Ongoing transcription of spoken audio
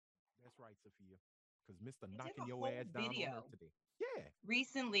right, Sophia, because Mr. I did knocking a your whole ass down on earth video today. Yeah.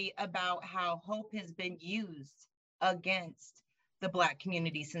 recently about how hope has been used against the Black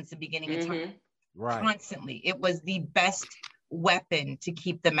community since the beginning of time. Mm-hmm. Right. Constantly. It was the best weapon to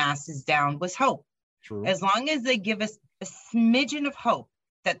keep the masses down was hope. True. As long as they give us a smidgen of hope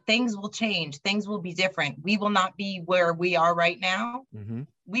that things will change, things will be different, we will not be where we are right now. Mm-hmm.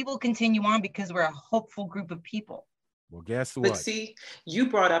 We will continue on because we're a hopeful group of people. Well, guess But what? see, you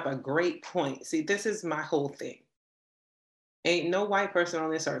brought up a great point. See, this is my whole thing. Ain't no white person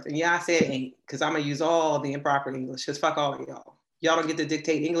on this earth, and yeah, I said ain't, because I'm gonna use all the improper English, because fuck all of y'all. Y'all don't get to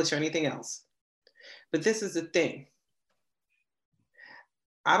dictate English or anything else. But this is the thing.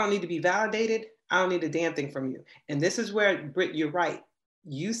 I don't need to be validated. I don't need a damn thing from you. And this is where, Britt, you're right.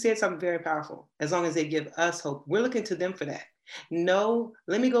 You said something very powerful. As long as they give us hope, we're looking to them for that. No,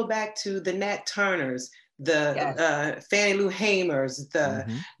 let me go back to the Nat Turners, the Yes. Fannie Lou Hamers,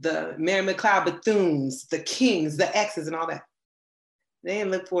 Mm-hmm. the Mary McLeod Bethunes, the Kings, the X's, and all that. They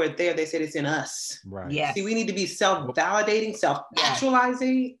didn't look for it there. They said it's in us. Right. See, we Yes. need to be self-validating,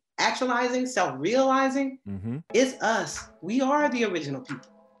 self-actualizing, self-realizing. Mm-hmm. It's us. We are the original people.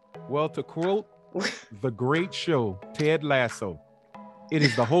 Well, to quote the great show, Ted Lasso, it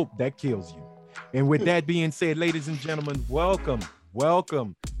is the hope that kills you. And with that being said, ladies and gentlemen, welcome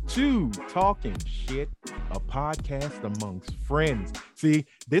to Talking Shit, a podcast amongst friends. See,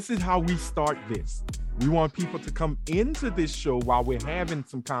 this is how we start this. We want people to come into this show while we're having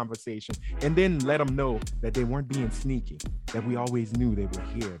some conversation and then let them know that they weren't being sneaky, that we always knew they were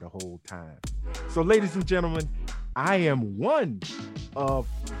here the whole time. So, ladies and gentlemen, I am one of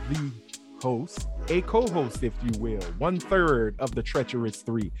the hosts, a co-host, if you will, 1/3 of the Treacherous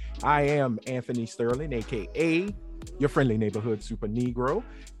Three. I am Anthony Sterling, aka your friendly neighborhood super Negro,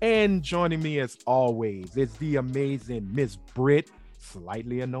 and joining me as always is the amazing Miss Britt,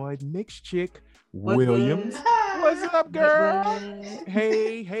 slightly annoyed mixed chick, Williams. What's up, girl?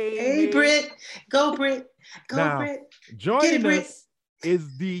 Hey, Hey, Britt. Go, Britt. Go, now, Britt. Get it, joining Britt. us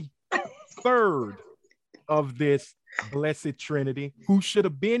is the third of this blessed trinity who should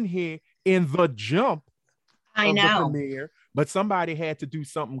have been here in the jump I of the know. premiere, but somebody had to do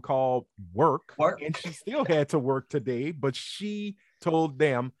something called work, and she still had to work today, but she told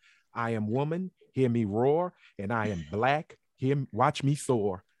them, I am woman, hear me roar, and I am black, watch me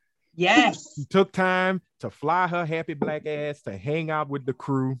soar. Yes. She took time to fly her happy black ass to hang out with the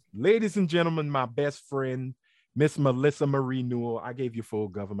crew. Ladies and gentlemen, my best friend, Miss Melissa Marie Newell. I gave you full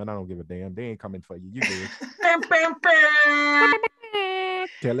government. I don't give a damn. They ain't coming for you. You good.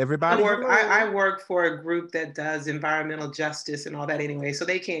 Tell everybody hello. I work for a group that does environmental justice and all that anyway, so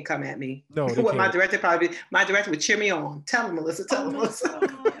they can't come at me. No, they What can't. my director would cheer me on. Tell him, Melissa. Tell him, Melissa.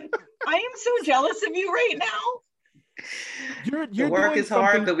 I am so jealous of you right now. You're the work is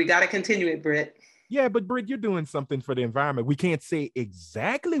hard, but we got to continue it, Britt. Yeah, but Britt, you're doing something for the environment. We can't say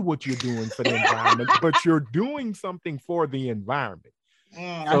exactly what you're doing for the environment, but you're doing something for the environment.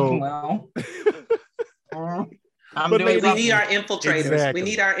 Well, we need our infiltrators. Exactly. We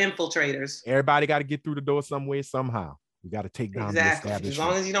need our infiltrators. Everybody got to get through the door some way, somehow. We got to take down the establishment. As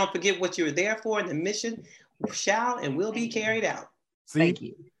long as you don't forget what you were there for, and the mission shall and will be carried out. See? Thank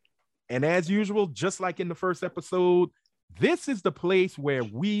you. And as usual, just like in the first episode, this is the place where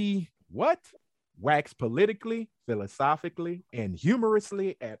we wax politically, philosophically, and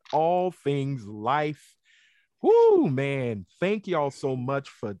humorously at all things life. Whoo, man. Thank y'all so much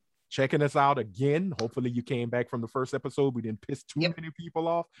for checking us out again. Hopefully you came back from the first episode. We didn't piss too many people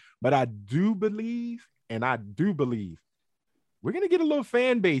off, but I do believe we're going to get a little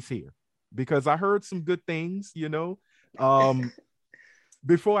fan base here because I heard some good things,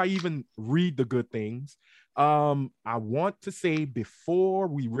 before I even read the good things, I want to say before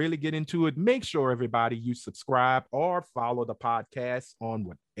we really get into it, make sure everybody you subscribe or follow the podcast on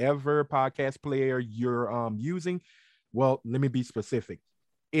whatever podcast player you're using. Well, let me be specific.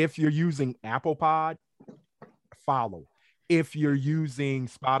 If you're using Apple Pod, follow. If you're using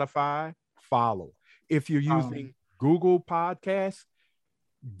Spotify, follow. If you're using Google Podcasts,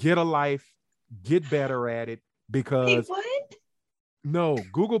 get a life, get better at it because Wait, what? No,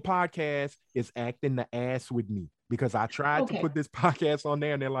 Google Podcast is acting the ass with me because I tried to put this podcast on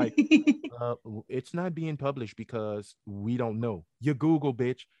there and they're like, it's not being published because we don't know. You Google,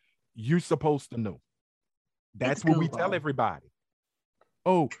 bitch. You're supposed to know. That's what we tell everybody.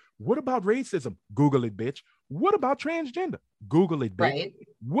 Oh, what about racism? Google it, bitch. What about transgender? Google it, bitch. Right.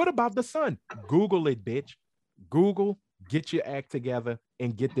 What about the sun? Google it, bitch. Google, get your act together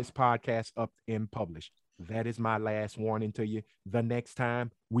and get this podcast up and published. That is my last warning to you. The next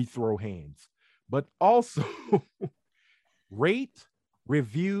time we throw hands. But also rate,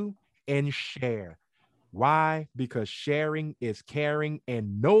 review, and share. Why? Because sharing is caring.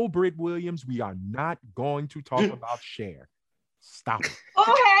 And no, Britt Williams, we are not going to talk about Cher. Stop it.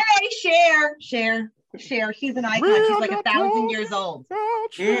 Oh, hey, Cher. She's an icon. She's like 1,000 years old.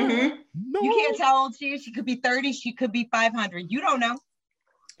 Mm-hmm. No. You can't tell how old she is. She could be 30. She could be 500. You don't know.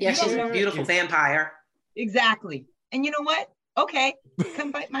 Yeah, she's a beautiful vampire. Exactly. And you know what? Okay,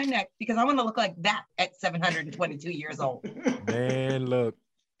 come bite my neck because I want to look like that at 722 years old. Man, look,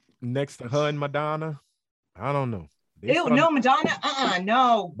 next to her and Madonna, I don't know. Ew, no, Madonna.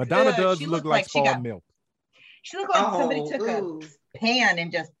 No. Madonna does look like spoiled milk. She looked like somebody took a pan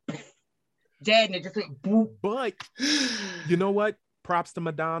and just dead, and it just went boop. But you know what? Props to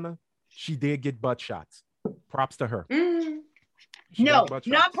Madonna. She did get butt shots. Props to her. No,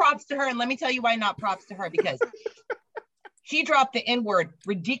 not props to her. And let me tell you why not props to her, because she dropped the N-word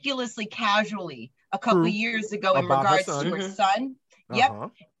ridiculously casually a couple of years ago in regards to her son.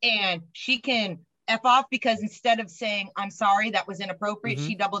 Yep. And she can F off because instead of saying, I'm sorry, that was inappropriate,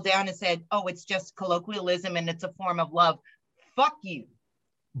 she doubled down and said, oh, it's just colloquialism and it's a form of love. Fuck you.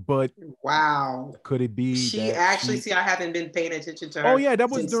 But wow, could it be she actually see? I haven't been paying attention to her. Oh yeah, that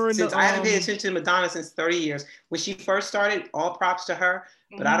was during I haven't paid attention to Madonna since 30 years. When she first started, all props to her.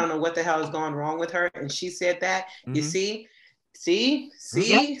 But I don't know what the hell has gone wrong with her. And she said that. You see.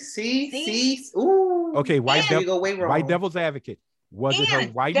 Ooh. Okay, white devil's advocate. Was it her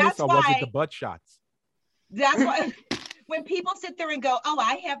whiteness or was it the butt shots? That's why when people sit there and go, oh,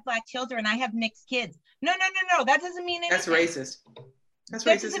 I have Black children, I have mixed kids. No. That doesn't mean anything. That's racist.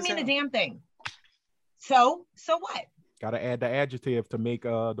 That doesn't mean a damn thing. So what? Gotta add the adjective to make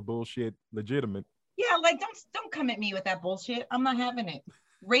the bullshit legitimate. Yeah, like don't come at me with that bullshit. I'm not having it.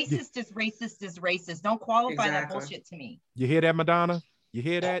 Racist is racist is racist. Don't qualify that bullshit to me. You hear that, Madonna? You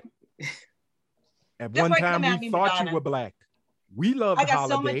hear that? At one time we thought you were Black. We loved Holiday. I got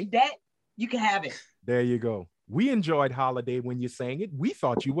so much debt, you can have it. There you go. We enjoyed Holiday when you sang it. We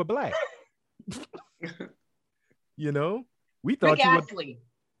thought you were Black. You know? We thought Rick Astley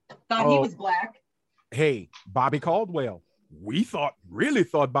thought he was Black. Hey, Bobby Caldwell. We really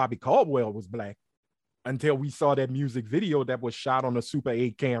thought Bobby Caldwell was Black until we saw that music video that was shot on a Super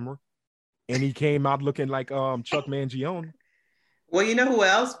 8 camera, and he came out looking like Chuck Mangione. Well, you know who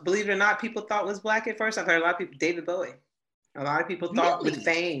else, believe it or not, people thought was Black at first? I've heard a lot of people, David Bowie. A lot of people thought with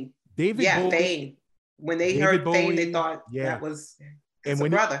Fame. Bowie. Fame. When they heard Bowie, Fame, they thought that was his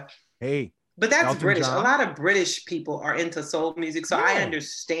brother. Hey. But that's Elton British. John. A lot of British people are into soul music, so I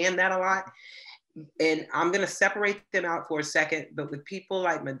understand that a lot. And I'm going to separate them out for a second. But with people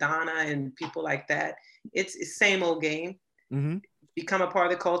like Madonna and people like that, it's the same old game. Become a part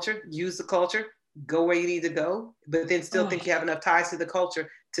of the culture, use the culture, go where you need to go, but then still think you have enough ties to the culture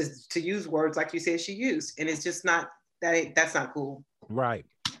to use words like you said she used. And it's just not, that's not cool. Right.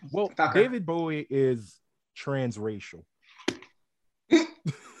 Well, David Bowie is transracial.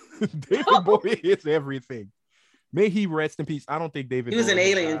 David Bowie is everything. May he rest in peace. I don't think David. He was an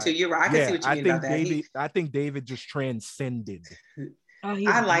alien too. You're right. I can see what you mean about that. I think David just transcended.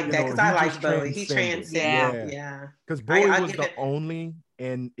 I like that because I like Bowie. He transcended. Yeah. Because Bowie was the only,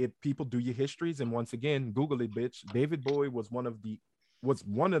 and if people do your histories, and once again, Google it, bitch. David Bowie was one of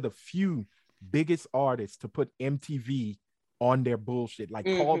the few biggest artists to put MTV on their bullshit, like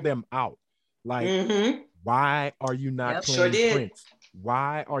call them out. Like, why are you not playing Prince?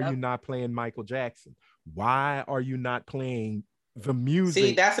 Why are you not playing Michael Jackson? Why are you not playing the music?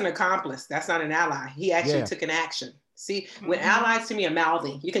 See, that's an accomplice. That's not an ally. He actually took an action. See, when allies to me are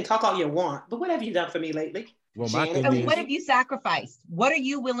mouthy, you can talk all you want, but what have you done for me lately? Well, what have you sacrificed? What are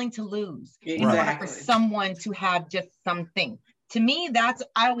you willing to lose in order for someone to have just something? To me, I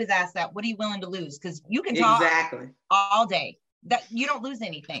always ask that. What are you willing to lose? Because you can talk all day. That you don't lose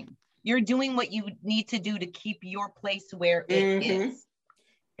anything. You're doing what you need to do to keep your place where it is.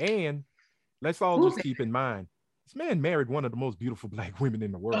 And let's all just keep in mind, this man married one of the most beautiful Black women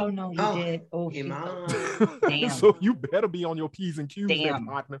in the world. Oh, no, he did. Oh, damn. So you better be on your P's and Q's there,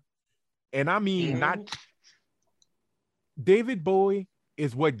 partner. And I mean, David Bowie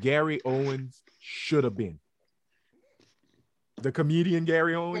is what Gary Owens should have been. The comedian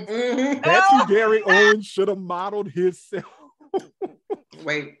Gary Owens. That's who Gary Owens should have modeled himself.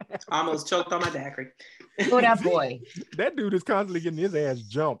 Wait, almost choked on my daiquiri. Oh, that boy. That dude is constantly getting his ass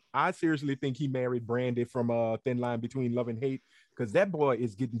jumped. I seriously think he married Brandy from Thin Line Between Love and Hate, because that boy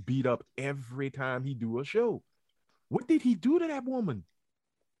is getting beat up every time he do a show. What did he do to that woman?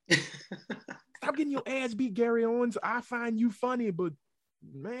 Stop getting your ass beat, Gary Owens. I find you funny, but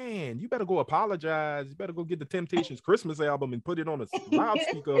man, you better go apologize. You better go get the Temptations Christmas album and put it on a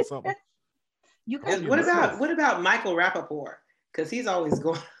loudspeaker or something. What about Michael Rappaport? because he's always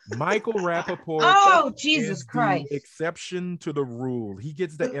going. Michael Rappaport. Oh, Jesus Christ. The exception to the rule. He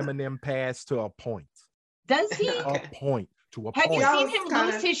gets the Eminem pass to a point. Does he? A point. To a Have point. you seen him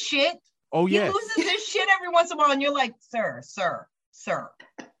lose his shit? Oh, yes. He loses his shit every once in a while, and you're like, sir.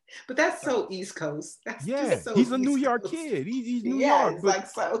 But that's so East Coast. That's so he's a New East York Coast. kid. He's New York. It's like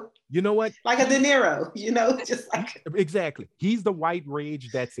so. You know what? Like a De Niro, just like. Exactly. He's the white rage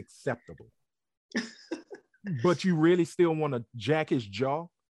that's acceptable. But you really still want to jack his jaw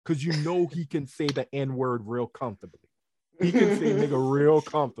because you know he can say the N-word real comfortably. He can say nigga real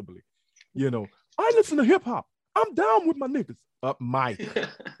comfortably. I listen to hip hop. I'm down with my niggas. Mike.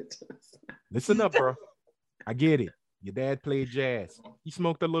 Listen up, bro. I get it. Your dad played jazz. He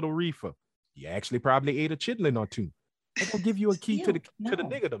smoked a little reefer. You actually probably ate a chitlin or two. I'm gonna give you a key to the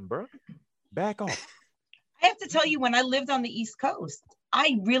niggerdom, bro. Back off. I have to tell you, when I lived on the East Coast,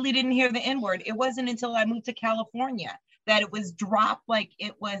 I really didn't hear the N-word. It wasn't until I moved to California that it was dropped like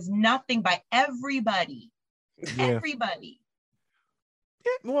it was nothing by everybody. Yeah. Everybody.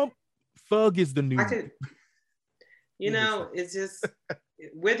 Yeah, well, thug is the new. It's just,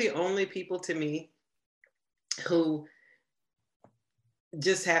 we're the only people to me who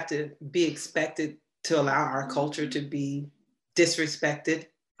just have to be expected to allow our culture to be disrespected,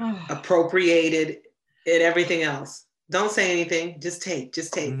 appropriated, and everything else. Don't say anything, just take.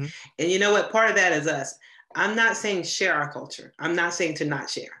 Mm-hmm. And you know what? Part of that is us. I'm not saying share our culture. I'm not saying to not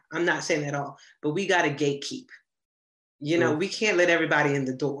share. I'm not saying that at all. But we got to gatekeep. We can't let everybody in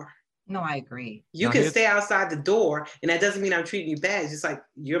the door. No, I agree. You can stay outside the door, and that doesn't mean I'm treating you bad. It's just like,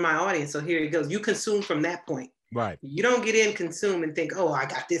 you're my audience, so here it goes. You consume from that point. Right. You don't get in, consume, and think, oh, I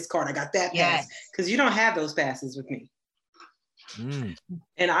got this card, I got that pass. Because you don't have those passes with me. Mm.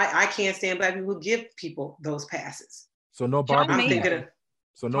 And I can't stand Black people who give people those passes. So no barbecue.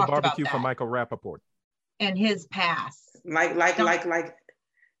 So no barbecue for Michael Rappaport. And his pass. Like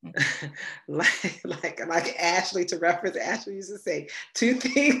Ashley, to reference Ashley used to say, 2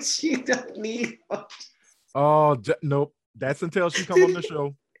 things you don't need. Oh, nope. That's until she come on the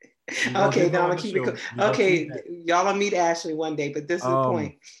show. Okay, now I'm gonna keep it. Okay, y'all will meet Ashley one day, but this is the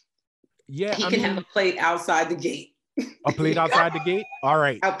point. Yeah, he can have a plate outside the gate. A plate outside the gate? All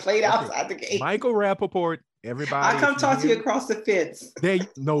right. A plate outside the gate. Michael Rappaport, everybody. I'll come talk to you across the fence.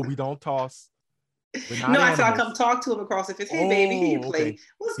 No, we don't toss. No, I said I'll come talk to him across the fence. Hey, baby, here you plate.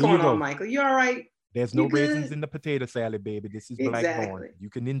 What's going on, Michael? You all right? There's no raisins in the potato salad, baby. This is Blackborn. You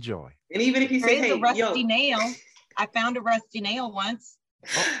can enjoy. And even if you say, hey, a rusty nail. I found a rusty nail once.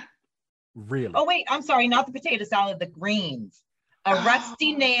 Oh, really? Oh, wait, I'm sorry. Not the potato salad, the greens. A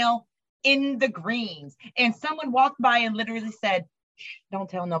rusty nail in the greens. And someone walked by and literally said, don't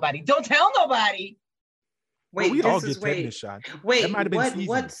tell nobody. Don't tell nobody. Wait, we all get tetanus shot. Wait,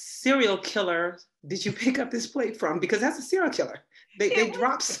 what serial killer did you pick up this plate from? Because that's a serial killer. They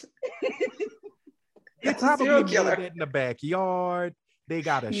drops. They probably made that in the backyard. They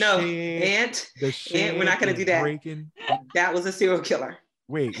got a shed. Ant, we're not going to do that. Breaking. That was a serial killer.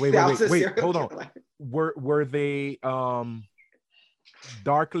 Wait. Hold on. Were they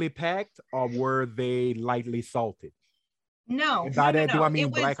darkly packed or were they lightly salted? No. And by that, do I mean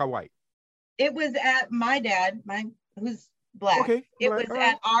black or white? It was at my dad, who's black. Okay. It was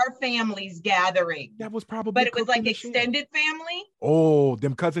at our family's gathering. That was probably. But it was like extended family. Oh,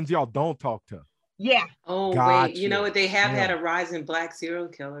 them cousins y'all don't talk to. Yeah. Oh, gotcha. Wait. You know what? They have had a rise in black serial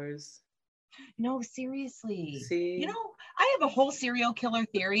killers. No, seriously. See? I have a whole serial killer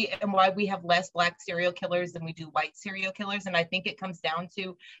theory and why we have less black serial killers than we do white serial killers. And I think it comes down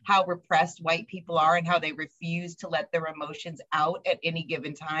to how repressed white people are and how they refuse to let their emotions out at any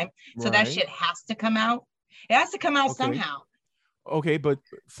given time. So that shit has to come out. It has to come out somehow. Okay, but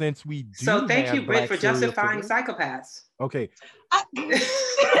since we do so thank you, Britt, for justifying psychopaths. Okay.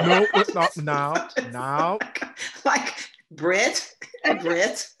 No. Like Britt.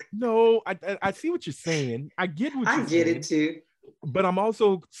 No, I see what you're saying. I get what you're saying. I get it too. But I'm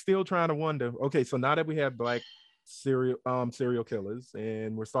also still trying to wonder. Okay, so now that we have black serial killers,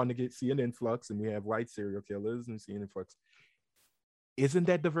 and we're starting to see an influx, and we have white serial killers and see an influx, isn't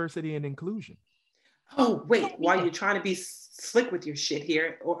that diversity and inclusion? Oh wait, while you're trying to be slick with your shit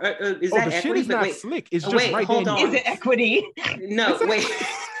here, or is that the equity? Shit is not slick. It's just right hold on. Is it equity? No, wait.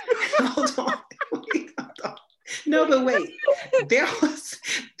 Hold on. No, but wait. There was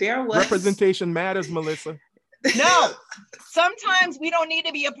representation matters, Melissa. No, sometimes we don't need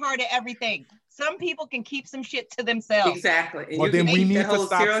to be a part of everything. Some people can keep some shit to themselves. Exactly. And well, then we need to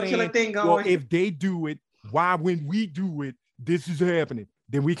stop saying, thing going. Well, if they do it, why when we do it, this is happening?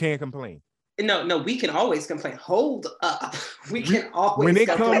 Then we can't complain. No, we can always complain. Hold up. We can always when it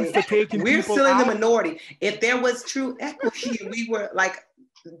complain. comes to taking we're people still in out, the minority. If there was true equity,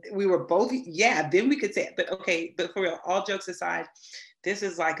 we were both, yeah, then we could say it. But okay, but for real, all jokes aside, this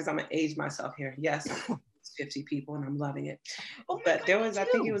is like, because I'm gonna age myself here. Yes, it's 50 people and I'm loving it. But there was, I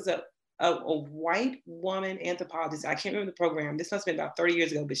think it was a white woman anthropologist. I can't remember the program. This must have been about 30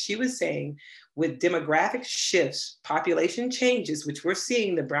 years ago, but she was saying with demographic shifts, population changes, which we're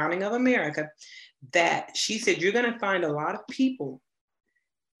seeing, the browning of America, that she said, you're going to find a lot of people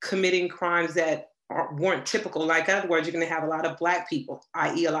committing crimes that weren't typical. Like, in other words, you're going to have a lot of Black people,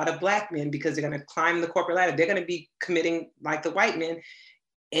 i.e. a lot of Black men, because they're going to climb the corporate ladder. They're going to be committing, like the white men,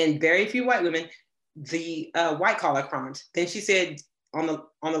 and very few white women, the white collar crimes. Then she said, on the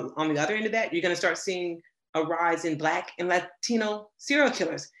other end of that, you're going to start seeing a rise in Black and Latino serial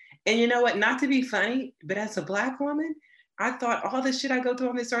killers. And you know what? Not to be funny, but as a Black woman, I thought all this shit I go through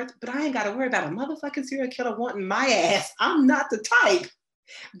on this earth, but I ain't got to worry about a motherfucking serial killer wanting my ass. I'm not the type.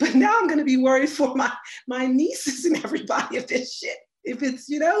 But now I'm going to be worried for my nieces and everybody if this shit, if it's,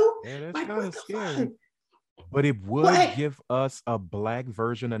 you know, yeah, that's like, kind of scary. But it would give us a Black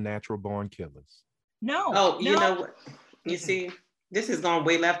version of natural born killers. No. You know what? You see, this has gone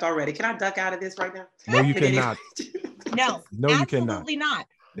way left already. Can I duck out of this right now? No, you cannot. No, you cannot. Absolutely not.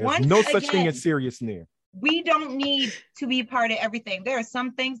 There's no such thing as serious near. We don't need to be part of everything. There are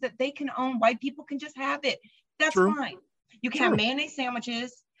some things that they can own. White people can just have it. That's fine. You can have mayonnaise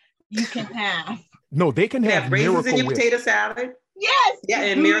sandwiches. You can have. No, they can have raisins in your potato salad. Yes. Yeah,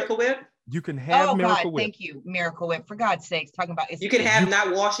 and Miracle Whip. You can have Miracle Whip. Thank you, Miracle Whip. For God's sakes, talking about you can have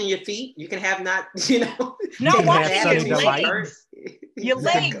not washing your feet. You can have not, you know. No, washing your legs. Your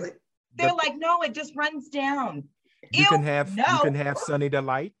legs. They're like, no, it just runs down. You can have Sunny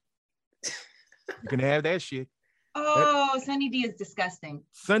Delight. You can have that shit. Oh, Sunny D is disgusting.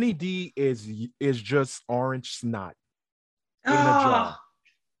 Sunny D is just orange snot in a jar.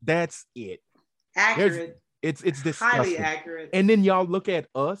 That's it. Accurate. It's disgusting. Highly accurate. And then y'all look at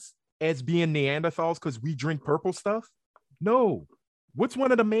us as being Neanderthals because we drink purple stuff. No. What's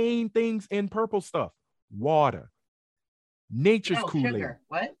one of the main things in purple stuff? Water. Nature's Kool-Aid.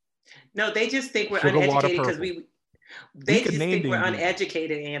 What? No, they just think we're uneducated because they just think we're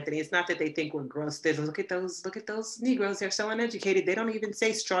uneducated, Anthony. It's not that they think we're gross. Look at those Negroes. They're so uneducated. They don't even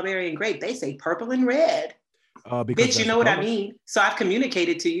say strawberry and grape. They say purple and red. Bitch, you know what I mean? So I've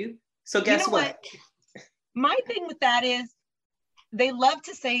communicated to you. So guess what? My thing with that is they love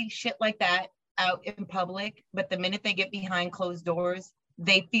to say shit like that out in public, but the minute they get behind closed doors,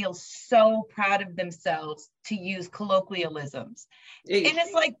 they feel so proud of themselves to use colloquialisms. And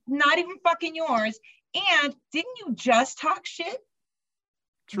it's like, not even fucking yours. And didn't you just talk shit?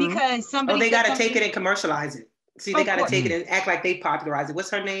 True. Because somebody they got to take it and commercialize it. See, they got to take it and act like they popularized it.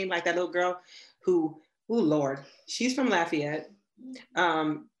 What's her name? Like that little girl who, oh Lord, she's from Lafayette.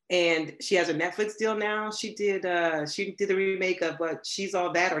 And she has a Netflix deal now. She did the remake of what She's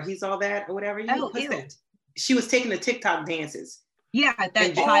All That or He's All That or whatever. That? She was taking the TikTok dances. Yeah,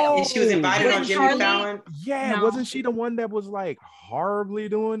 that child. And she was invited on Jimmy Fallon. Yeah, no. Wasn't she the one that was like horribly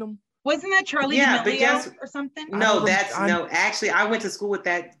doing them? Wasn't that Charlie D'Amelio or something? No, actually, I went to school with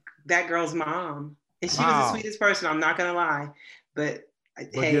that girl's mom. And she was the sweetest person, I'm not gonna lie. But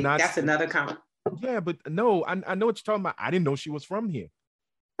hey, that's another comment. Yeah, but no, I know what you're talking about. I didn't know she was from here.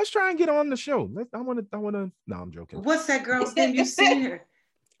 Let's try and get on the show. I want to. No, I'm joking. What's that girl's name? You've seen her.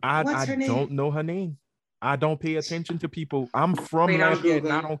 I don't know her name. I don't pay attention to people. I'm from Lafayette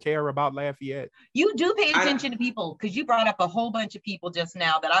and I don't care about Lafayette. You do pay attention to people because you brought up a whole bunch of people just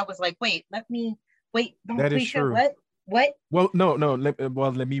now that I was like, wait. That is true. What? Well, no.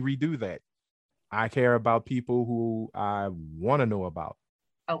 Let me redo that. I care about people who I want to know about.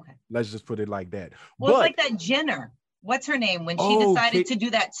 Okay. Let's just put it like that. Well, it's like that Jenner. What's her name? When she decided to do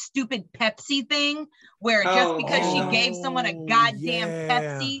that stupid Pepsi thing where just because she gave someone a goddamn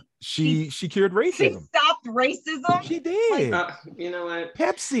Pepsi, she cured racism. She stopped racism. She did. You know what?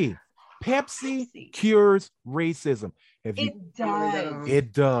 Pepsi cures racism.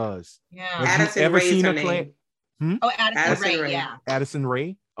 It does. Yeah. Addison Rae's her name. Addison Rae. Yeah. Addison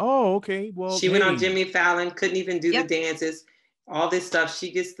Rae. Oh, okay. Well, she went on Jimmy Fallon, couldn't even do the dances. All this stuff,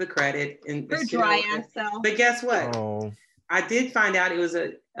 she gets the credit. And her dry ass self. But guess what? I did find out it was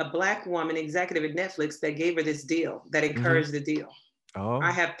a Black woman executive at Netflix that gave her this deal, that encouraged the deal.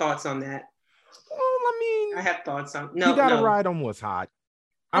 I have thoughts on that. I have thoughts on. No, you got to ride on what's hot.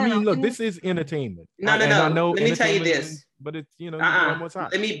 I mean, look, this is entertainment. No. Let me tell you this. But it's, what's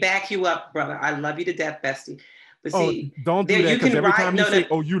hot. Let me back you up, brother. I love you to death, bestie. But see, don't do that, because every time you say,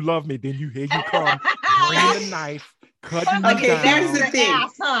 "Oh, you love me," then here you come, bringing the knife cutting me Okay, down. there's the thing.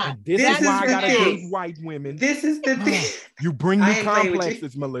 Ass, huh? And this is why I gotta date white women. This is the thing. You bring me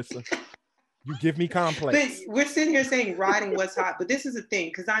complexes, Melissa. You give me complex. But we're sitting here saying riding what's hot, but this is the thing,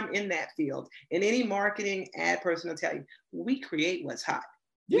 because I'm in that field. And any marketing ad person will tell you, we create what's hot.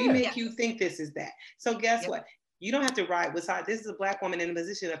 We make you think this is that. So guess what? You don't have to ride what's hot. This is a Black woman in a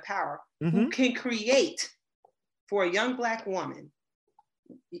position of power who can create for a young Black woman.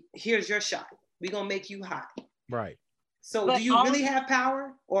 Here's your shot. We're going to make you hot. Right. So do you really have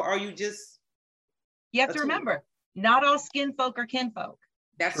power, or are you just... You have to remember, not all skin folk are kinfolk.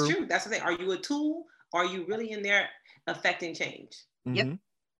 That's true. That's the thing. Are you a tool? Or are you really in there affecting change? Yep.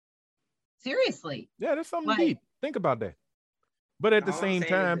 Seriously. Yeah, there's something deep. Think about that. But at the same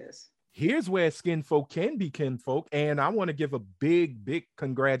time, here's where skin folk can be kinfolk. And I want to give a big, big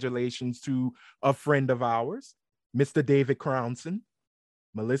congratulations to a friend of ours, Mr. David Crownson.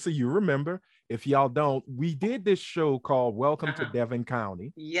 Melissa, you remember. If y'all don't, we did this show called Welcome to Devon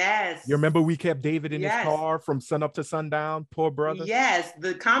County. Yes. You remember we kept David in his car from sun up to sundown? Poor brother. Yes,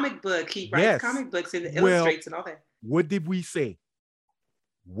 the comic book. He writes comic books and illustrates and all that. What did we say?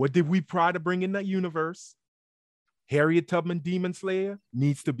 What did we try to bring in that universe? Harriet Tubman Demon Slayer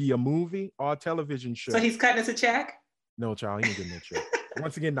needs to be a movie or a television show. So he's cutting us a check? No, child, he ain't getting no check.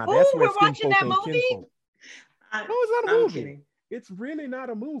 Once again, now that's where skin folk and kinfolk. No, it's not a movie. Kidding. It's really not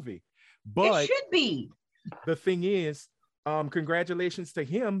a movie. But it should be. The thing is, congratulations to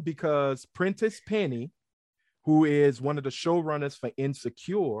him, because Prentice Penny, who is one of the showrunners for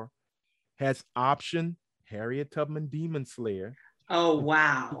Insecure, has optioned Harriet Tubman Demon Slayer. Oh,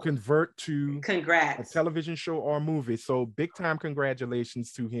 wow. To convert to a television show or a movie. So big time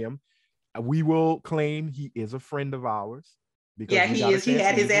congratulations to him. We will claim he is a friend of ours. Yeah, he is. He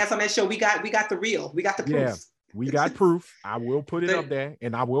had his ass on that show. We got the real. We got the proof. Yeah. We got proof. I will put it up there,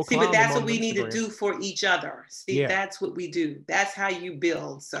 and I will. See, but that's what we need to do for each other. See, that's what we do. That's how you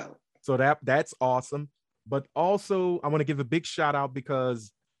build. So that's awesome. But also, I want to give a big shout out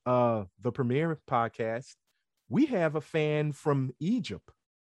because the premiere podcast, we have a fan from Egypt.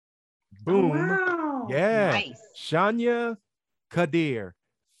 Boom! Oh, wow. Yeah, nice. Shania Kadir.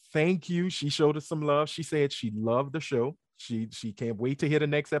 Thank you. She showed us some love. She said she loved the show. She can't wait to hear the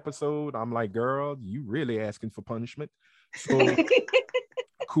next episode. I'm like, girl, you really asking for punishment. So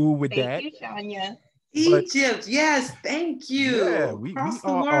cool with that. Thank you, Shania. Egypt, yes, thank you. Yeah, we are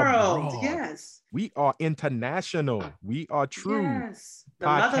the world. Abroad. Yes. We are international. We are true. Yes.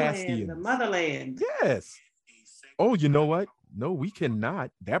 The motherland. Yes. Oh, you know what? No, we cannot.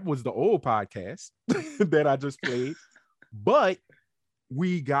 That was the old podcast that I just played. But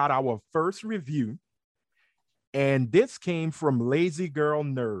we got our first review. And this came from Lazy Girl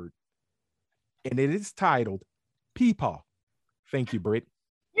Nerd. And it is titled Peepaw. Thank you, Britt.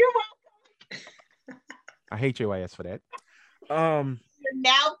 You're welcome. I hate your ass for that. You're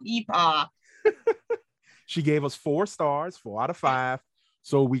now Peepaw. She gave us 4 stars, 4 out of 5.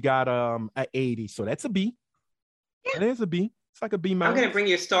 So we got an 80. So that's a B. Yeah. It is a B. It's like a B-. I'm gonna bring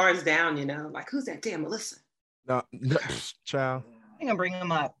your stars down, you know. Like, who's that damn Melissa? No, child. I'm gonna bring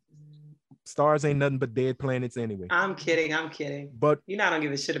them up. Stars ain't nothing but dead planets anyway. I'm kidding. But you know I don't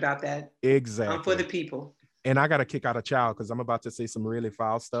give a shit about that. Exactly. I'm for the people. And I gotta kick out a child because I'm about to say some really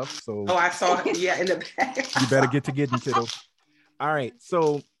foul stuff. So I saw it. Yeah, in the back. You better get to getting, kiddo. All right.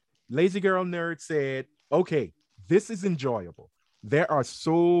 So Lazy Girl Nerd said, okay, this is enjoyable. There are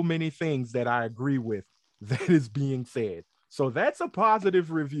so many things that I agree with that is being said. So that's a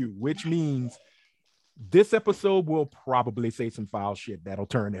positive review, which means this episode will probably say some foul shit that'll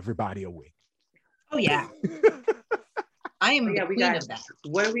turn everybody away. Oh, yeah. I am the queen of that.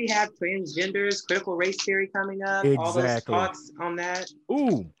 What do we have? Transgenders, critical race theory coming up. Exactly. All those thoughts on that.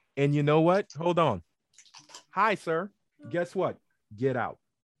 Ooh, and you know what? Hold on. Hi, sir. Guess what? Get out.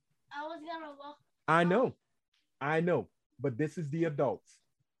 I was gonna walk. I know. But this is the adults.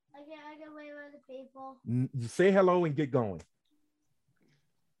 I can wait with the people. You say hello and get going.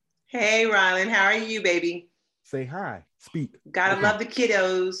 Hey, Rylan, how are you, baby? Say hi. Speak. Gotta love the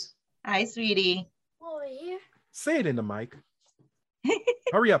kiddos. Hi, sweetie. Over here. Say it in the mic.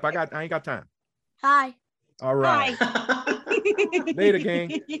 Hurry up. I ain't got time. Hi. All right. Later,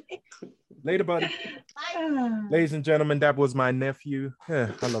 gang. Later, buddy. Bye. Ladies and gentlemen, that was my nephew.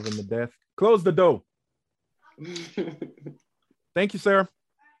 I love him to death. Close the door. Thank you, sir.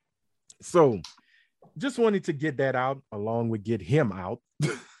 So, just wanted to get that out along with get him out.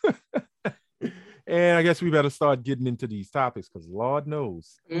 And I guess we better start getting into these topics because Lord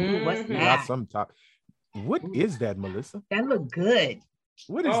knows. What's we got some top. What is that, Melissa? That look good.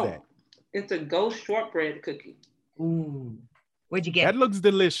 What is that? It's a ghost shortbread cookie. Ooh. Where'd you get? That looks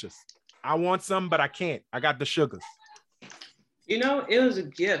delicious. I want some, but I can't. I got the sugars. You know, it was a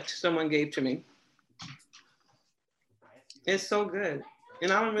gift someone gave to me. It's so good. And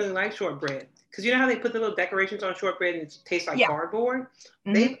I don't really like shortbread. Because you know how they put the little decorations on shortbread and it tastes like cardboard?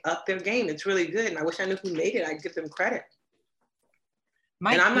 Mm-hmm. They've upped their game. It's really good. And I wish I knew who made it. I'd give them credit.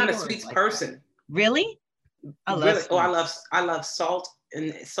 And I'm not a sweets person. That. Really? I love sweets. I love salt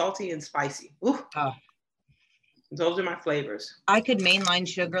and salty and spicy. Ooh. Oh. Those are my flavors. I could mainline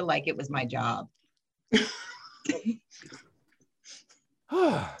sugar like it was my job.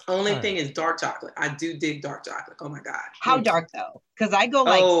 Only thing is dark chocolate. I do dig dark chocolate. Oh my God. How dark though? Because I go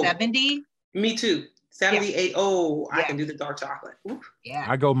like 70. Me too. 78. Yeah. Oh, I can do the dark chocolate. Ooh. Yeah.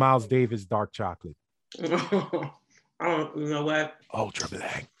 I go Miles Davis dark chocolate. I don't, you know what? Ultra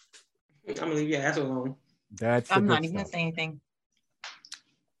black. I'm gonna leave your ass alone. I'm not even gonna say anything.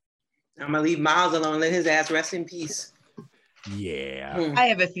 I'm gonna leave Miles alone. Let his ass rest in peace. Yeah. I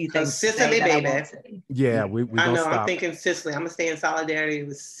have a few things. Sicily, baby. Yeah, we I know. Stop. I'm thinking Sicily. I'm gonna stay in solidarity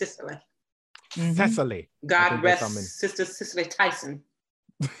with Sicily. Mm-hmm. Cecily. God rest Sister Cicely Tyson.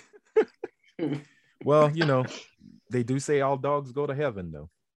 Well, you know, they do say all dogs go to heaven,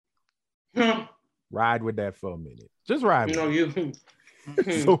 though. Ride with that for a minute. Just ride with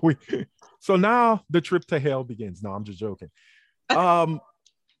it. So now the trip to hell begins. No, I'm just joking.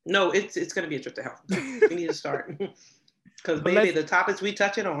 No, it's gonna be a trip to hell. We need to start. Because baby, the topics we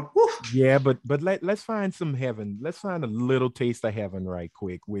touching on. Whew. Yeah, but let's find some heaven. Let's find a little taste of heaven right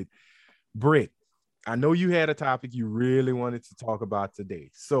quick with Britt. I know you had a topic you really wanted to talk about today.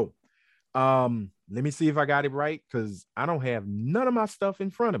 So let me see if I got it right, because I don't have none of my stuff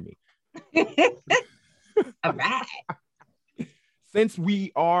in front of me. All right. Since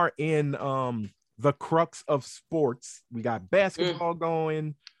we are in the crux of sports, we got basketball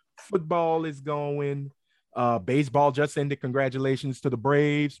going, football is going. Baseball just ended. Congratulations to the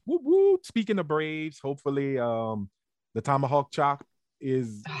Braves. Woo woo. Speaking of Braves, hopefully the tomahawk chop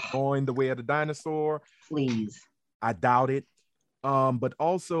is going the way of the dinosaur. Please. I doubt it. But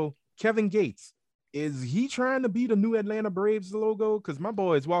also Kevin Gates, is he trying to be the new Atlanta Braves logo? Because my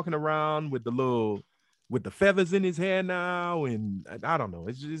boy is walking around with the feathers in his hair now, and I don't know.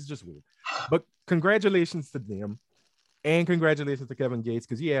 It's just weird. But congratulations to them. And congratulations to Kevin Gates,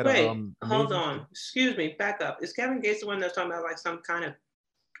 because he had hold on. Excuse me, back up. Is Kevin Gates the one that's talking about like some kind of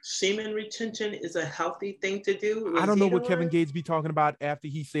semen retention is a healthy thing to do? I don't know what Kevin Gates be talking about after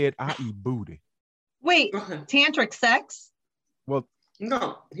he said, I eat booty. Wait, tantric sex? Well,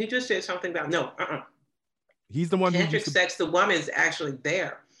 no, he just said something about He's the one tantric sex, the woman's actually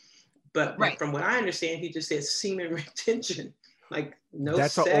there. But from what I understand, he just said semen retention. Like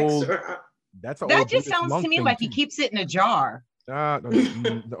that's sex that just sounds to me like he keeps it in a jar.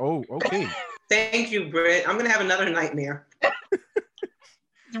 Okay. Thank you, Britt. I'm gonna have another nightmare.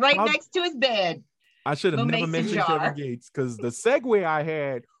 It's right next to his bed. I should have never mentioned Kevin Gates, because the segue I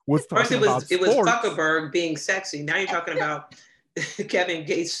had was talking about sports. It was Zuckerberg being sexy. Now you're talking about Kevin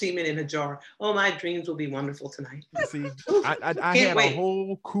Gates semen in a jar. Oh, my dreams will be wonderful tonight. See, I had a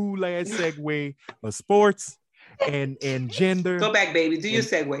whole cool ass segue of sports and gender. Go back, baby. Do your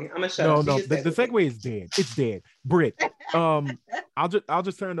segue. I'm gonna shut up. No, the segue is dead. It's dead. Britt. I'll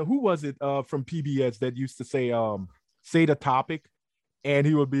just turn to, who was it from PBS that used to say the topic, and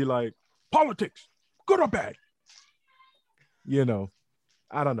he would be like, politics, good or bad? You know,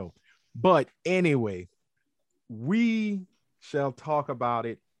 I don't know. But anyway, we shall talk about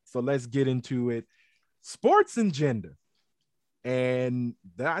it. So let's get into it. Sports and gender. And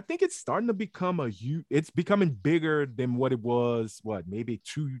I think it's starting to become it's becoming bigger than what it was, maybe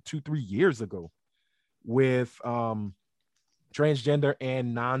 3 years ago, with transgender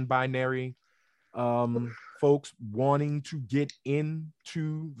and non-binary folks wanting to get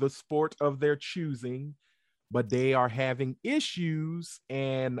into the sport of their choosing, but they are having issues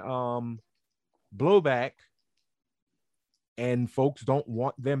and blowback, and folks don't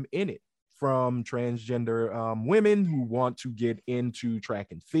want them in it. From transgender women who want to get into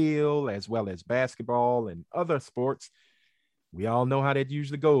track and field, as well as basketball and other sports. We all know how that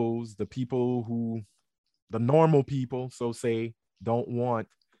usually goes. The normal people, so say, don't want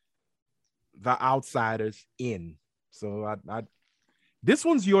the outsiders in. So this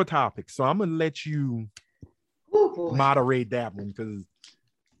one's your topic, so I'm gonna let you moderate that one, because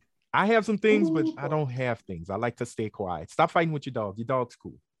I have some things, but I don't have things. I like to stay quiet. Stop fighting with your dog. Your dog's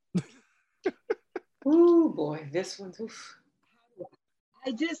cool. Oh boy, this one's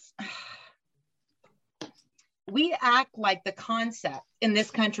we act like the concept in this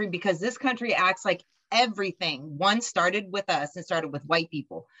country, because this country acts like everything started with us and started with white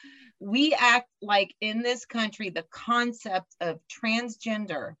people. We act like in this country the concept of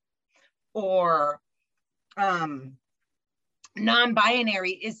transgender or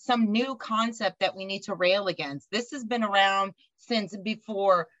non-binary is some new concept that we need to rail against. This has been around since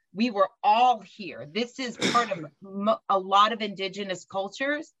before we were all here. This is part of a lot of indigenous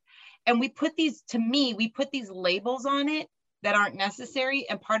cultures. And we put these labels on it that aren't necessary.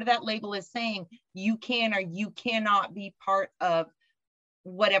 And part of that label is saying you can or you cannot be part of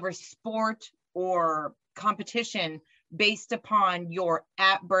whatever sport or competition based upon your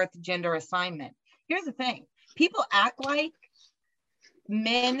at birth gender assignment. Here's the thing. People act like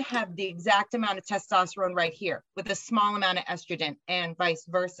men have the exact amount of testosterone right here with a small amount of estrogen and vice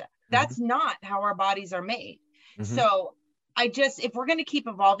versa. That's not how our bodies are made. So if we're going to keep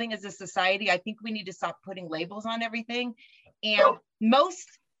evolving as a society, I think we need to stop putting labels on everything. And most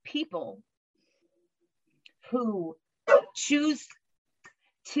people who choose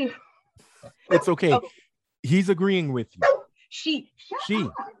to... It's okay. Oh. He's agreeing with you. She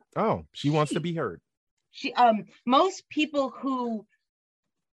wants to be heard. Most people who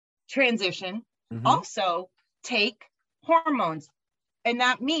transition also take hormones, and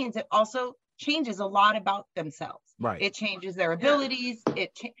that means it also changes a lot about themselves. Right. It changes their abilities.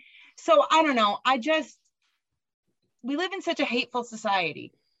 So I don't know. We live in such a hateful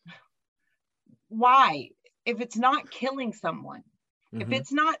society. Why? If it's not killing someone, if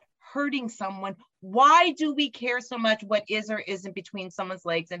it's not hurting someone, why do we care so much what is or isn't between someone's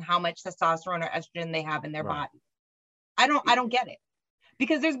legs and how much testosterone or estrogen they have in their body? I don't get it.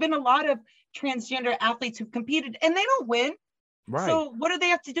 Because there's been a lot of transgender athletes who've competed and they don't win. Right. So what do they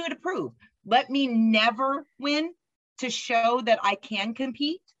have to do to prove? Let me never win to show that I can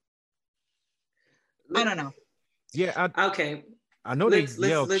compete? I don't know. Yeah. Okay. I know they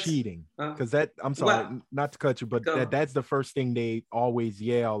yell cheating because I'm sorry, not to cut you, but that's the first thing they always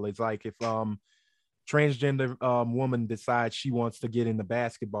yell. It's like if transgender woman decides she wants to get into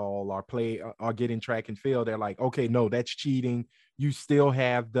basketball or play or get in track and field, they're like, okay, no, that's cheating. You still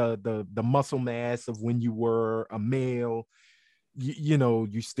have the muscle mass of when you were a male.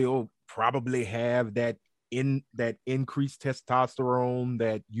 You still probably have that increased testosterone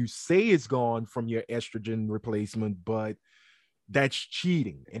that you say is gone from your estrogen replacement, but that's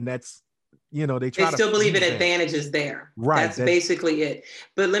cheating. And that's, they still believe an advantage is there. Right. That's basically it.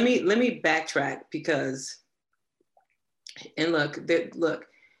 But let me backtrack because, and look,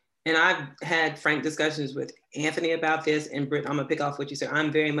 and I've had frank discussions with Anthony about this, and Britt, I'm gonna pick off what you said. I'm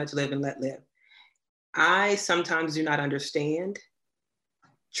very much live and let live. I sometimes do not understand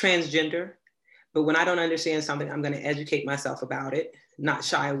transgender, but when I don't understand something, I'm going to educate myself about it, not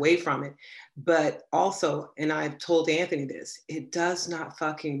shy away from it. But also, and I've told Anthony this, it does not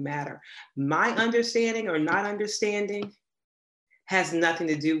fucking matter. My understanding or not understanding has nothing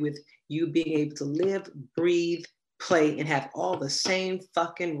to do with you being able to live, breathe, play, and have all the same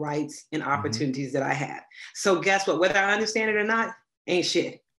fucking rights and opportunities that I have. So guess what? Whether I understand it or not, ain't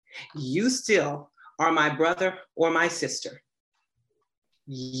shit. You still are my brother or my sister.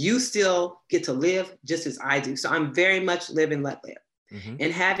 You still get to live just as I do. So I'm very much live and let live.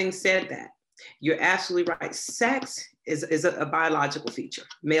 And having said that, you're absolutely right. Sex is a biological feature,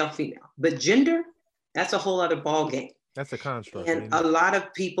 male, female. But gender, that's a whole other ball game. That's a construct. And a lot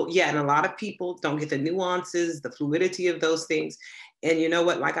of people don't get the nuances, the fluidity of those things. And you know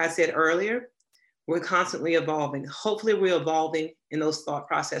what? Like I said earlier, we're constantly evolving. Hopefully we're evolving in those thought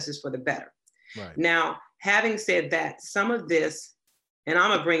processes for the better. Right. Now, having said that, some of this, and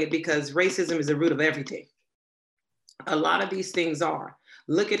I'm gonna bring it because racism is the root of everything. A lot of these things are.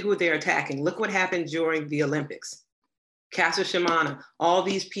 Look at who they're attacking. Look what happened during the Olympics. Caster Semenya, all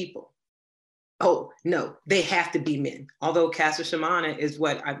these people. Oh, no, they have to be men. Although Caster Semenya is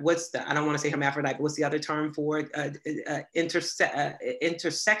I don't want to say hermaphrodite, but what's the other term for it?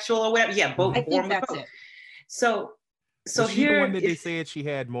 Intersexual or whatever? Yeah, both. I think that's it. So was she the one that they said she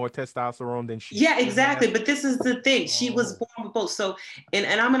had more testosterone than she? Yeah, exactly. Had? But this is the thing. She was born with both. So,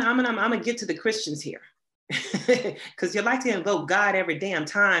 and I'm gonna get to the Christians here, because you like to invoke God every damn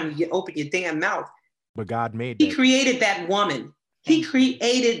time you open your damn mouth. But God made that. He created that woman. He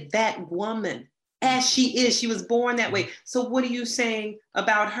created that woman as she is. She was born that way. So what are you saying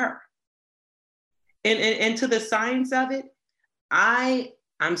about her? And to the science of it,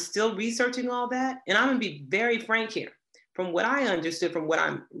 I'm still researching all that, and I'm gonna be very frank here. From what I understood, from what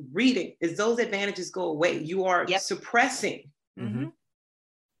I'm reading, is those advantages go away. You are suppressing. And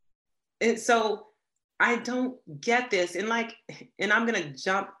so I don't get this. And I'm going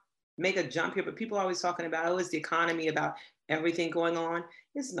to make a jump here, but people are always talking about, it's the economy, about everything going on.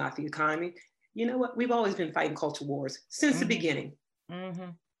 It's not the economy. You know what? We've always been fighting culture wars since the beginning.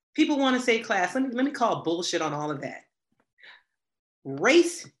 People want to say class. Let me call bullshit on all of that.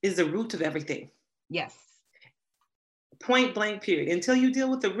 Race is the root of everything. Yes. Point blank period. Until you deal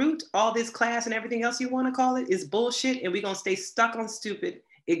with the root, all this class and everything else you want to call it is bullshit, and we're going to stay stuck on stupid,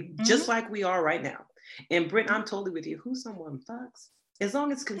 just like we are right now. And Britt, I'm totally with you. Who someone fucks, as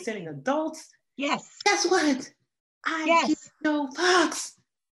long as consenting adults, yes. Guess what? I give no fucks.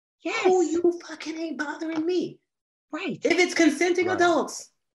 Yes. Who you fucking ain't bothering me. Right. If it's consenting adults.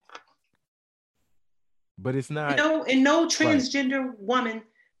 But it's not. And no transgender woman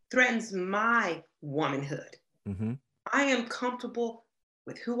threatens my womanhood. Mm-hmm. I am comfortable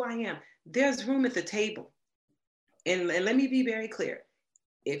with who I am. There's room at the table. And let me be very clear.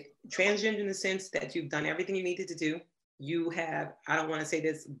 If transgender in the sense that you've done everything you needed to do, you have, I don't want to say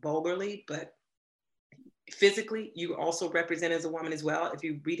this vulgarly, but physically, you also represent as a woman as well. If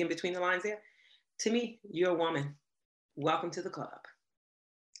you read in between the lines there, to me, you're a woman. Welcome to the club.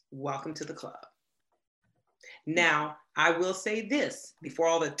 Welcome to the club. Now, I will say this before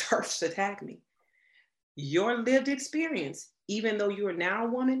all the turfs attack me. Your lived experience, even though you are now a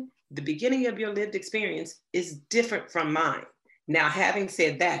woman, the beginning of your lived experience is different from mine. Now, having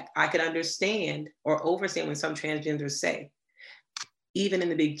said that, I could understand or overstand when some transgenders say, even in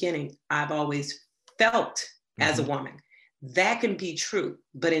the beginning, I've always felt as a woman. That can be true,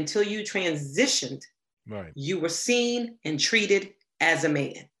 but until you transitioned, you were seen and treated as a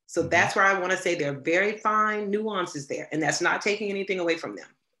man. So that's where I want to say there are very fine nuances there, and that's not taking anything away from them.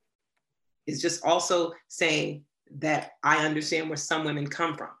 It's just also saying that I understand where some women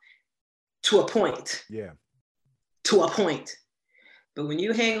come from, to a point. Yeah. To a point. But when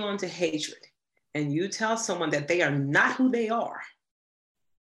you hang on to hatred and you tell someone that they are not who they are,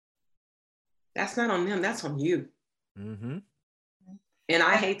 that's not on them, that's on you. Mm-hmm. And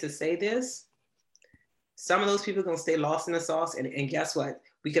I hate to say this, some of those people are going to stay lost in the sauce. And guess what?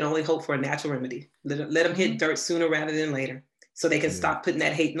 We can only hope for a natural remedy. Let them hit dirt sooner rather than later so they can stop putting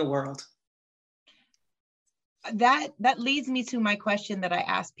that hate in the world. That leads me to my question that I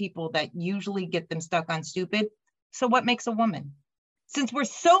ask people that usually get them stuck on stupid. So what makes a woman? Since we're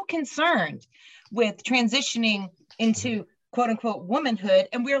so concerned with transitioning into quote unquote womanhood,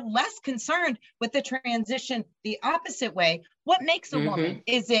 and we're less concerned with the transition the opposite way, what makes a woman?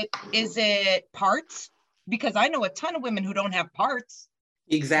 Is it parts? Because I know a ton of women who don't have parts.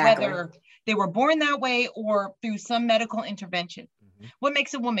 Exactly. Whether they were born that way or through some medical intervention. What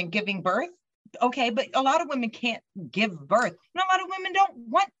makes a woman? Giving birth? Okay, but a lot of women can't give birth. And a lot of women don't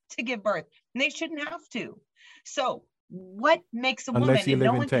want to give birth, and they shouldn't have to. So what makes a woman? And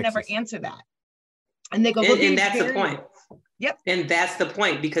no one can ever answer that. And they go, well, and that's the point. Yep. And that's the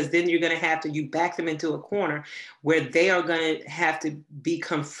point, because then you're going to have to, you back them into a corner where they are going to have to be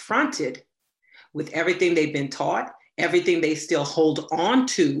confronted with everything they've been taught, everything they still hold on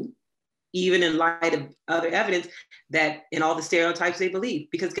to, even in light of other evidence that in all the stereotypes they believe.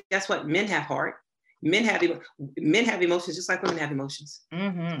 Because guess what? Men have heart. Men have emotions just like women have emotions.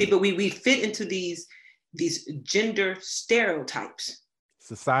 But we fit into these gender stereotypes.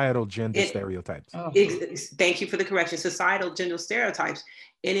 Societal gender stereotypes. Thank you for the correction. Societal gender stereotypes.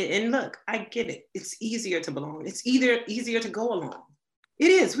 And look, I get it. It's easier to belong. It's easier to go along. It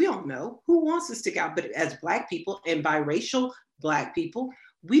is. We all know who wants to stick out. But as Black people and biracial Black people,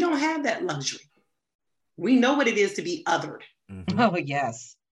 we don't have that luxury. We know what it is to be othered. Oh,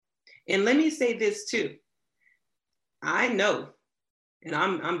 yes. And let me say this too. I know, and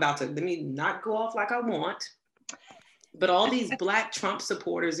I'm about to, let me not go off like I want, but all these Black Trump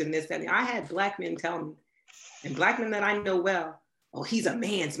supporters and this, that, I had Black men tell me, and Black men that I know well, oh, he's a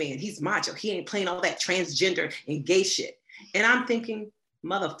man's man. He's macho. He ain't playing all that transgender and gay shit. And I'm thinking,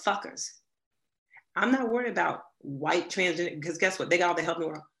 motherfuckers, I'm not worried about white transgender, because guess what? They got all the help in the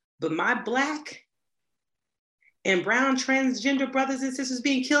world. But my Black and brown transgender brothers and sisters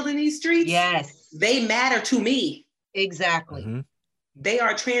being killed in these streets, yes, they matter to me. Exactly. They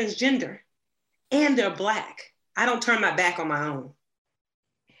are transgender and they're Black. I don't turn my back on my own.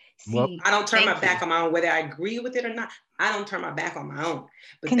 I don't turn my back on my own, whether I agree with it or not. I don't turn my back on my own.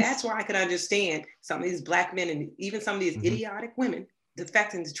 But that's where I could understand some of these Black men and even some of these idiotic women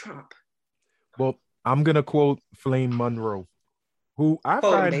defecting to Trump. Well, I'm going to quote Flame Monroe, who I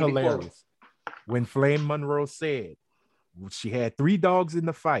find hilarious. When Flame Monroe said she had 3 dogs in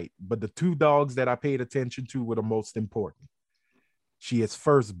the fight, but the 2 dogs that I paid attention to were the most important. She is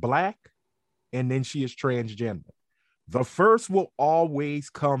first Black, and then she is transgender. The first will always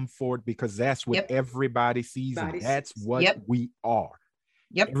come forth because that's what everybody sees, and that's what we are.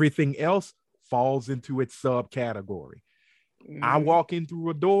 Everything else falls into its subcategory. I walk in through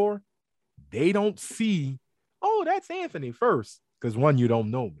a door, they don't see, oh, that's Anthony first, because one, you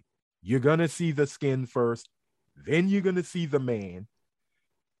don't know me. You're going to see the skin first, then you're going to see the man,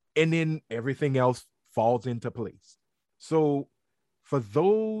 and then everything else falls into place. So for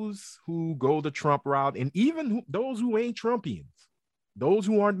those who go the Trump route, and even those who ain't Trumpians, those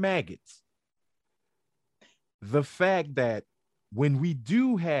who aren't maggots, the fact that when we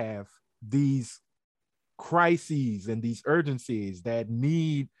do have these crises and these urgencies that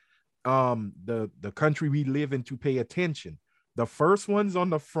need the country we live in to pay attention, the first ones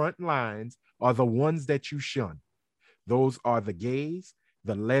on the front lines are the ones that you shun. Those are the gays,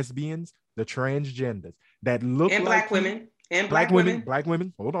 the lesbians, the transgenders that look and like black women and black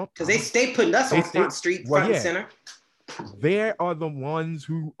women. Hold on, because they stay putting us on front street, front and center. They are the ones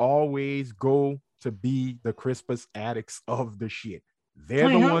who always go to be the crispest addicts of the shit. They're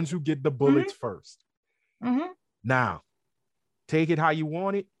the ones who get the bullets first. Now, take it how you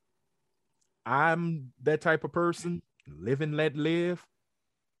want it. I'm that type of person. Live and let live.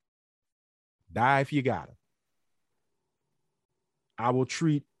 Die if you gotta. I will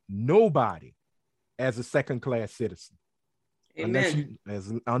treat nobody as a second-class citizen. Amen.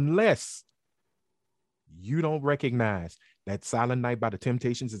 Unless you don't recognize that Silent Night by the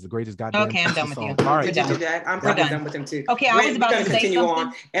Temptations is the greatest goddamn. Okay, I'm done with you. All right, I'm probably done with them too. Okay, I was about to say something.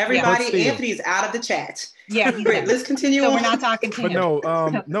 On. Everybody, Anthony's out of the chat. Yeah, Britt, let's continue. So we're not talking to him. No.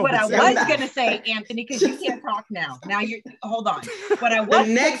 What I was gonna say, Anthony, because you can't talk now. Now you're. Hold on. What I was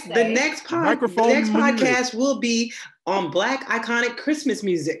the next podcast will be on Black iconic Christmas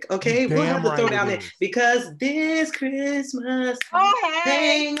music. Okay, we'll have to throw down there because this Christmas,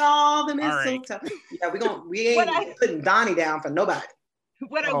 hang all the mistletoe. Right. Yeah, we ain't putting Donnie down for nobody.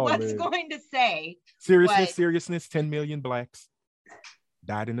 What I was going to say. Seriousness. 10 million blacks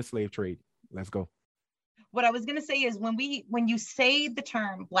died in the slave trade. Let's go. What I was going to say is when you say the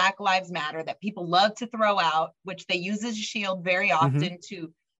term Black Lives Matter that people love to throw out, which they use as a shield very often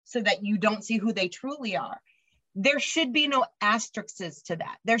so that you don't see who they truly are, there should be no asterisks to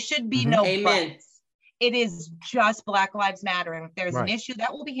that. There should be no buts. It is just Black Lives Matter. And if there's an issue,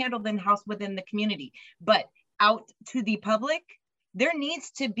 that will be handled in-house within the community. But out to the public, there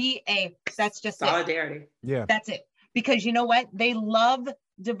needs to be that's just solidarity. Yeah. That's it. Because you know what? They love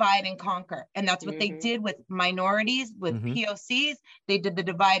divide and conquer. And that's what they did with minorities, with POCs. They did the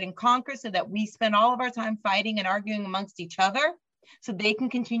divide and conquer so that we spend all of our time fighting and arguing amongst each other so they can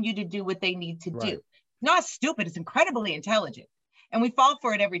continue to do what they need to do. Not stupid, it's incredibly intelligent. And we fall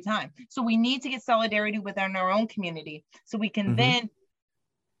for it every time. So we need to get solidarity within our own community so we can then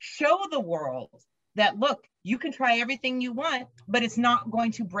show the world that, look, you can try everything you want, but it's not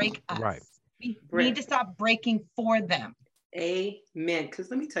going to break us. Right. We need to stop breaking for them. Amen.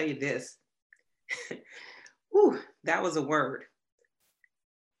 Because let me tell you this. Ooh, that was a word.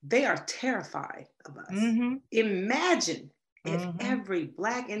 They are terrified of us. Imagine if every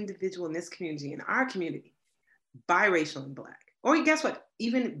Black individual in this community, in our community, biracial and Black, or guess what,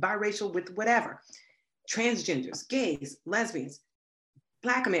 even biracial with whatever, transgenders, gays, lesbians,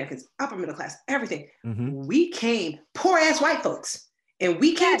 Black Americans, upper middle class, everything. We came, poor ass white folks, and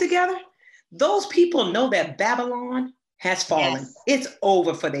we came together. Those people know that Babylon has fallen. It's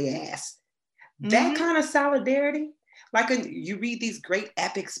over for their ass. That kind of solidarity, like you read these great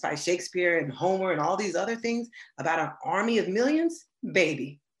epics by Shakespeare and Homer and all these other things about an army of millions,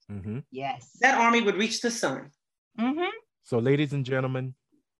 baby. Yes. That army would reach the sun. So ladies and gentlemen,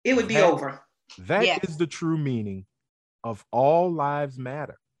 it would be over. That is the true meaning of all lives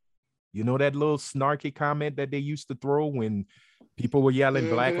matter. You know that little snarky comment that they used to throw when people were yelling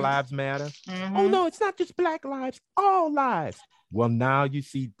Black Lives Matter? Oh no, it's not just Black lives, all lives. Well, now you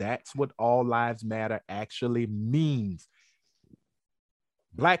see that's what all lives matter actually means.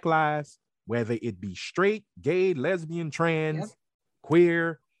 Black lives, whether it be straight, gay, lesbian, trans,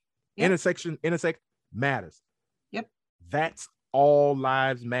 queer, intersex, matters. That's all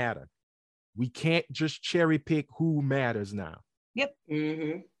lives matter. We can't just cherry pick who matters now.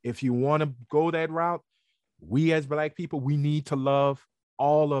 If you want to go that route, we as Black people, we need to love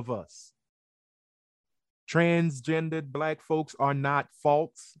all of us. Transgendered Black folks are not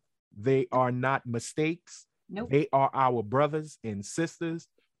faults. They are not mistakes. They are our brothers and sisters,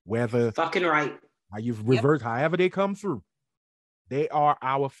 whether fucking right. How you've reversed, however they come through. They are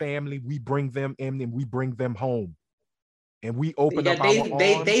our family. We bring them in and we bring them home. And we open up our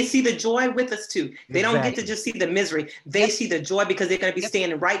arms. They see the joy with us too. They don't get to just see the misery. They see the joy because they're going to be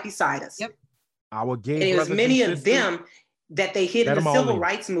standing right beside us. Our gay and it was many of them that they hid in the civil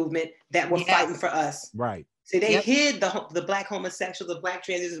rights movement that were fighting for us. Right. So they hid the Black homosexuals, the Black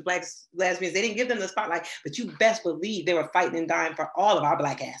transgenders, the Black lesbians. They didn't give them the spotlight, but you best believe they were fighting and dying for all of our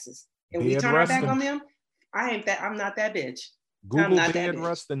Black asses. And we turn our back on them. I'm not that bitch. Google Bayard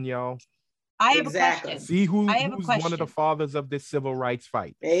Rustin, y'all. I have a question. See who's one of the fathers of this civil rights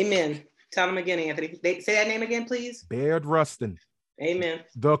fight. Amen. Tell them again, Anthony. Say that name again, please. Baird Rustin. Amen.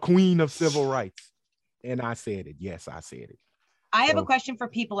 The queen of civil rights. And I said it. Yes, I said it. I have a question for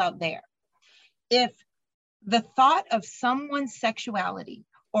people out there. If the thought of someone's sexuality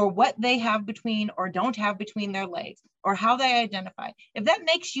or what they have between or don't have between their legs or how they identify, if that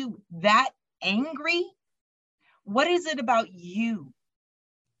makes you that angry, what is it about you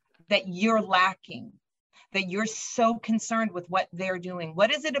that you're lacking, that you're so concerned with what they're doing?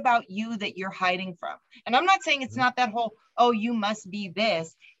 What is it about you that you're hiding from? And I'm not saying it's not that whole, oh, you must be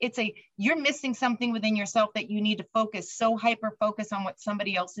this. It's you're missing something within yourself that you need to focus, so hyper focus on what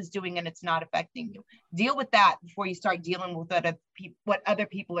somebody else is doing and it's not affecting you. Deal with that before you start dealing with what other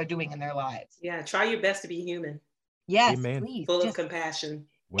people are doing in their lives. Yeah, try your best to be human. Yes, Amen. please. Full of compassion.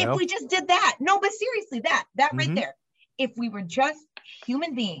 If we just did that, no, but seriously, that right there. If we were just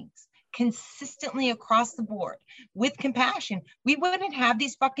human beings, consistently across the board with compassion, we wouldn't have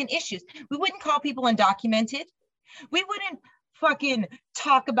these fucking issues. We wouldn't call people undocumented. We wouldn't fucking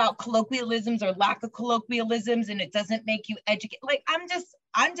talk about colloquialisms or lack of colloquialisms and it doesn't make you educate. Like, I'm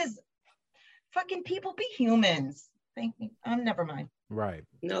just fucking people, be humans. Thank you. Never mind. Right.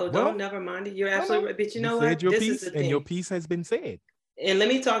 No, don't never mind it. You're absolutely right. But you know what? This is the thing. And your piece has been said. And let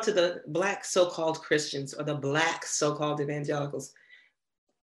me talk to the Black so-called Christians or the Black so-called evangelicals.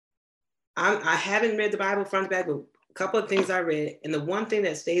 I haven't read the Bible front to back, but a couple of things I read. And the one thing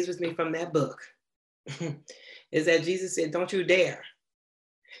that stays with me from that book is that Jesus said, don't you dare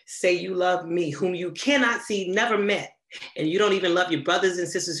say you love me, whom you cannot see, never met. And you don't even love your brothers and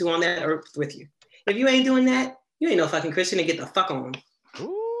sisters who are on that earth with you. If you ain't doing that, you ain't no fucking Christian and get the fuck on.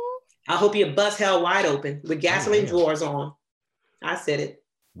 Ooh. I hope your bust held wide open with gasoline drawers on. I said it.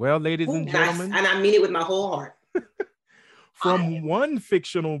 Well, ladies and gentlemen. And I mean it with my whole heart. From one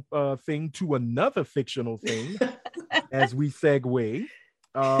fictional thing to another fictional thing, as we segue,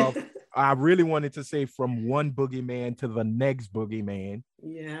 I really wanted to say from one boogeyman to the next boogeyman.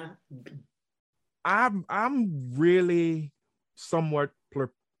 Yeah. I'm really somewhat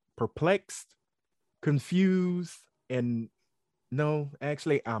perplexed, confused, and no,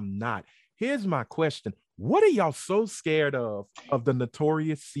 actually, I'm not. Here's my question. What are y'all so scared of the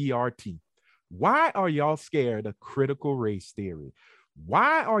Notorious C.R.T.? Why are y'all scared of critical race theory?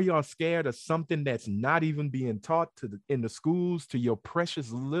 Why are y'all scared of something that's not even being taught in the schools to your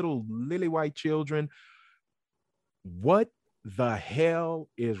precious little lily white children? What the hell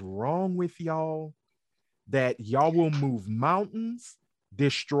is wrong with y'all that y'all will move mountains,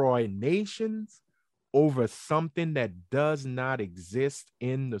 destroy nations over something that does not exist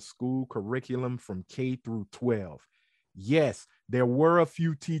in the school curriculum from K through 12? Yes, there were a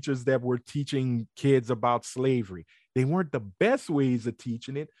few teachers that were teaching kids about slavery. They weren't the best ways of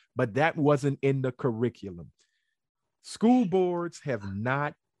teaching it, but that wasn't in the curriculum. School boards have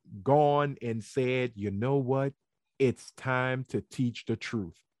not gone and said, you know what? It's time to teach the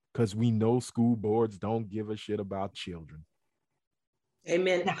truth, because we know school boards don't give a shit about children.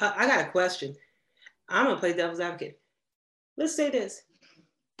 Amen. I got a question. I'm going to play devil's advocate. Let's say this.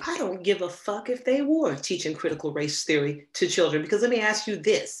 I don't give a fuck if they were teaching critical race theory to children, because let me ask you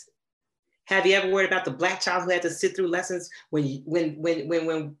this. Have you ever worried about the Black child who had to sit through lessons when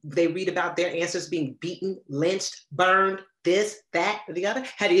they read about their ancestors being beaten, lynched, burned, this, that, or the other?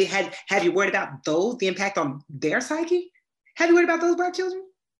 Have you worried about the impact on their psyche? Have you worried about those Black children?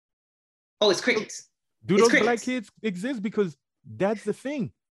 Oh, it's crickets. Do those Black kids exist? Because that's the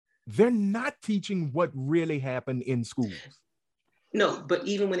thing. They're not teaching what really happened in schools. No, but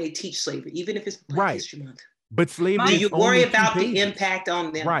even when they teach slavery, even if it's Black History Month. But slavery, do you worry about the impact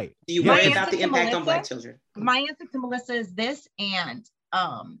on them? Right. Do you worry about the impact on Black children? My answer to Melissa is this, and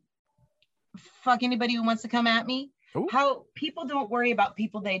fuck anybody who wants to come at me. Ooh. How people don't worry about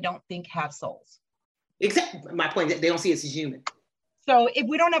people they don't think have souls. Exactly. My point is they don't see us as human. So if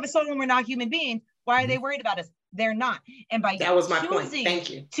we don't have a soul and we're not human beings, why are they worried about us? They're not. And by that was my point. Thank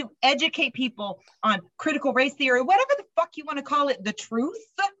you. To educate people on critical race theory, whatever the fuck you want to call it, the truth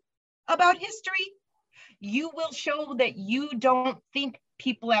about history, you will show that you don't think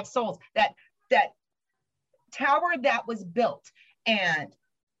people have souls. That tower that was built and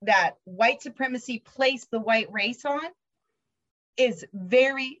that white supremacy placed the white race on is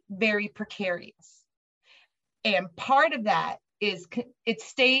very, very precarious. And part of that is it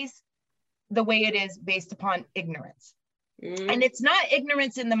stays the way it is based upon ignorance. And it's not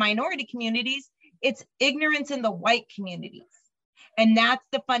ignorance in the minority communities, it's ignorance in the white communities. And that's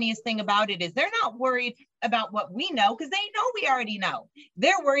the funniest thing about it, is they're not worried about what we know, because they know we already know.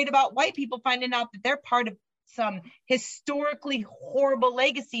 They're worried about white people finding out that they're part of some historically horrible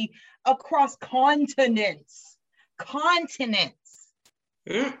legacy across continents.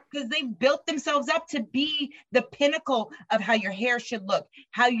 Because they built themselves up to be the pinnacle of how your hair should look,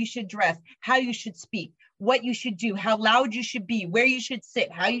 how you should dress, how you should speak, what you should do, how loud you should be, where you should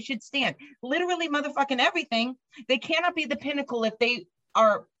sit, how you should stand. Literally motherfucking everything. They cannot be the pinnacle if they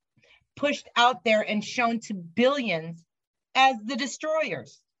are pushed out there and shown to billions as the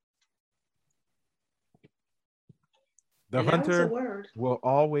destroyers. The hunter will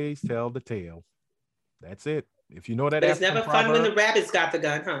always tell the tale. That's it. If you know that, but it's never fun when the rabbit's got the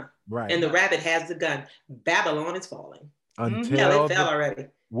gun, huh? Right. And the rabbit has the gun. Babylon is falling. Until it fell already.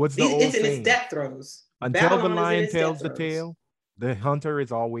 What's the old It's in saying? its death throes. Until Babylon the lion tells the tale, the hunter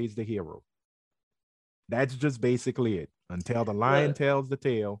is always the hero. That's just basically it. Until the lion tells the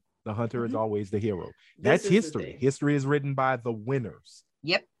tale, the hunter is always the hero. That's history. History is written by the winners.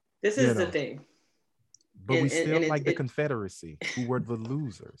 Yep. This is the thing. But we still like the Confederacy, who were the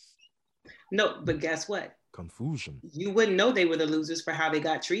losers. No, but guess what? Confusion. You wouldn't know they were the losers for how they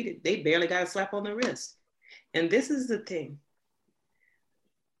got treated. They barely got a slap on the wrist. And this is the thing.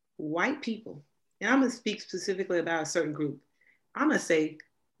 White people, and I'm going to speak specifically about a certain group. I'm going to say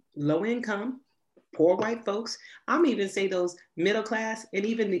low income, poor white folks. I'm even say those middle class and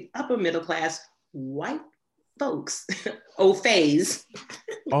even the upper middle class white folks. Au phase.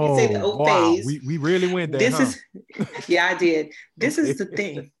 Oh, say the wow. We really went there. This is, yeah, I did. This is the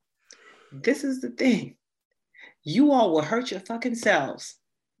thing. This is the thing. You all will hurt your fucking selves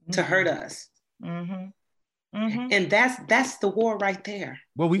to hurt us. And that's the war right there.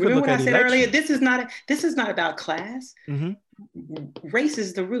 Well, we remember could look what at I said election. earlier. This is not about class. Race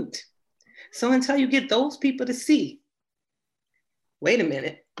is the root. So until you get those people to see, wait a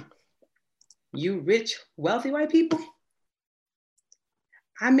minute, you rich, wealthy white people,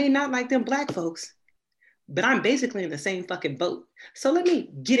 I may not like them black folks, but I'm basically in the same fucking boat. So let me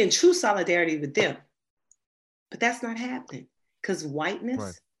get in true solidarity with them. But that's not happening because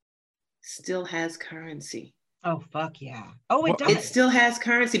whiteness still has currency. Oh, fuck yeah. Oh, it does. It still has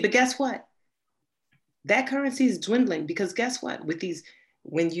currency. But guess what? That currency is dwindling because guess what? With these,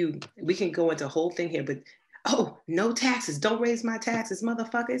 we can go into a whole thing here, but no taxes. Don't raise my taxes.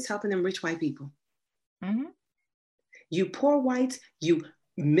 Motherfucker, it's helping them rich white people. You poor whites, you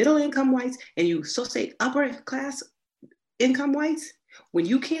middle income whites, and you say upper class income whites, when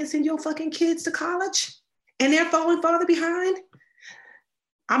you can't send your fucking kids to college and they're falling farther behind,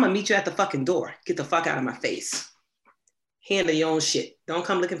 I'm gonna meet you at the fucking door. Get the fuck out of my face. Handle your own shit. Don't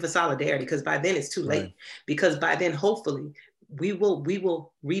come looking for solidarity because by then it's too late. Because by then, hopefully, we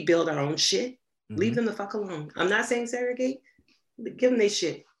will rebuild our own shit. Leave them the fuck alone. I'm not saying segregate. Give them their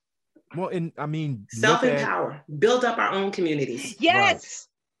shit. Well, and I mean, self-empower, build up our own communities. Yes.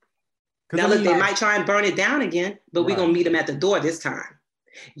 Now, look, they might try and burn it down again, but we're going to meet them at the door this time.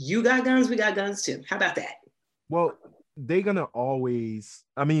 You got guns, we got guns too. How about that? Well, they're going to always,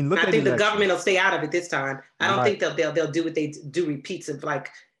 I mean, I think the government will stay out of it this time. I don't think they'll do what they do repeats of like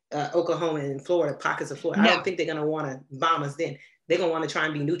Oklahoma and Florida, pockets of Florida. No. I don't think they're going to want to bomb us then. They're going to want to try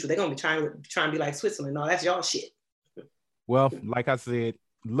and be neutral. They're going to be trying to be like Switzerland. No, that's y'all shit. Well, like I said,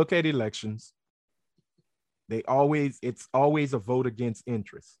 look at elections. It's always a vote against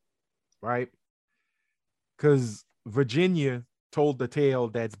interest, right? Because Virginia told the tale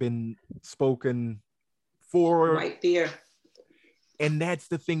that's been spoken for right there. And that's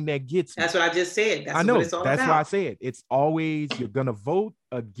the thing that gets me. That's what I just said. That's I know. What it's all that's about. why I said it's always you're gonna vote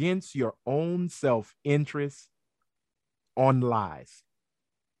against your own self-interest on lies.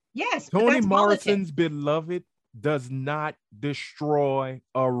 Yes. Toni Morrison's Beloved does not destroy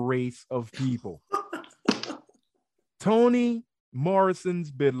a race of people. Toni Morrison's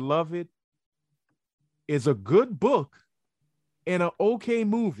Beloved is a good book and an okay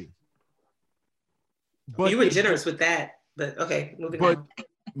movie. But you were generous with that. But okay, moving on.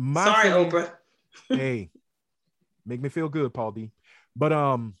 Sorry, Oprah. Hey, make me feel good, Paul D.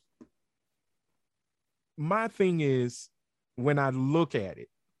 But my thing is when I look at it,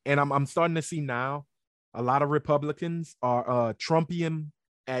 and I'm starting to see now a lot of Republicans are Trumpian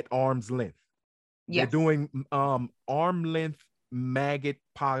at arm's length. Yes. They're doing arm length maggot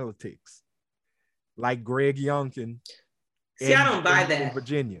politics, like Greg Youngkin. See, I don't buy that in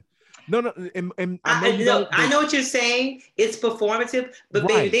Virginia. No, and I know what you're saying. It's performative, but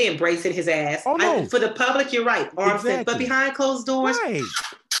baby, they embracing his ass. Oh, no. For the public, you're right. Arms length, but behind closed doors. Right.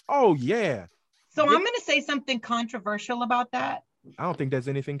 Oh, yeah. So I'm going to say something controversial about that. I don't think there's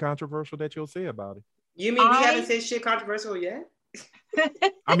anything controversial that you'll say about it. You mean we haven't said shit controversial yet?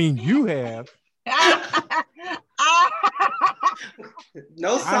 I mean, you have.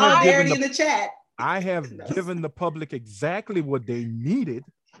 No solidarity in the chat. I have given the public exactly what they needed.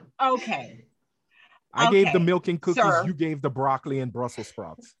 Okay. I gave the milk and cookies. Sir. You gave the broccoli and Brussels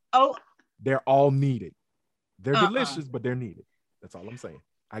sprouts. Oh, they're all needed. They're delicious, but they're needed. That's all I'm saying.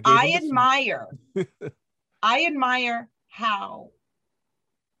 I admire how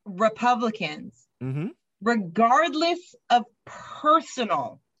Republicans, regardless of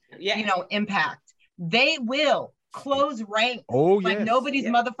personal, impact, they will close ranks like nobody's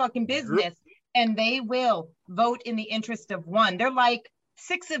motherfucking business, and they will vote in the interest of one. They're like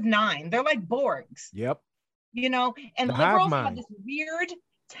 6 of 9. They're like Borgs. Yep. And liberals have this weird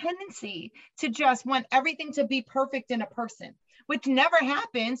tendency to just want everything to be perfect in a person, which never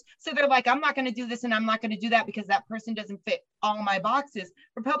happens. So they're like, I'm not going to do this and I'm not going to do that because that person doesn't fit all my boxes.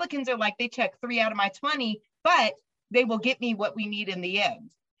 Republicans are like, they check 3 out of my 20, but they will get me what we need in the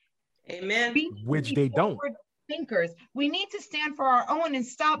end. Amen. Which they don't. Thinkers. We need to stand for our own and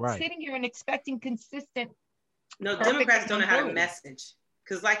stop sitting here and expecting consistent. No, Democrats don't know how to message.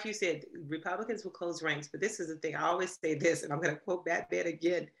 Because like you said, Republicans will close ranks, but this is the thing. I always say this, and I'm going to quote Batman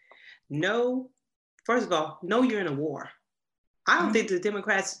again. No, first of all, know you're in a war. I don't think the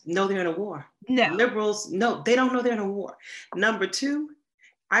Democrats know they're in a war. No. Liberals, no, they don't know they're in a war. Number 2,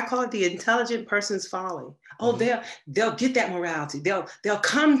 I call it the intelligent person's folly. Oh, they'll get that morality. They'll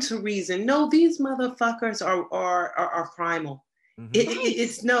come to reason. No, these motherfuckers are primal.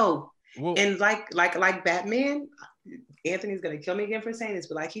 It's no. Whoa. And like Batman, Anthony's gonna kill me again for saying this,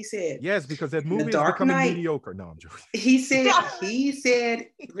 but like he said, yes, because that movie is becoming mediocre. No, I'm joking. He said,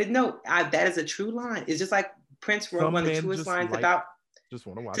 but no, that is a true line. It's just like Prince wrote one of the truest lines about just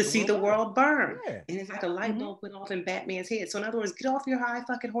want to watch to see the world burn. Yeah. And it's like a light bulb went off in Batman's head. So in other words, get off your high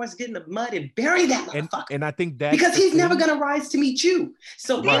fucking horse, get in the mud and bury that motherfucker. And I think that because he's never gonna rise to meet you.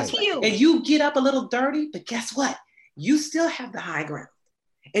 So and you get up a little dirty, but guess what? You still have the high ground.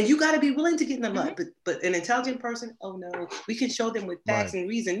 And you got to be willing to get in the mud. But an intelligent person, oh no, we can show them with facts and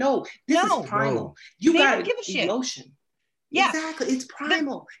reason. No, this is primal. No. You got to give a shit. Emotion. Yeah, exactly. It's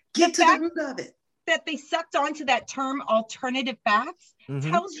primal. Get to the root of it. That they sucked onto that term alternative facts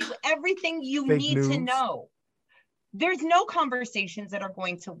tells you everything you need to know. There's no conversations that are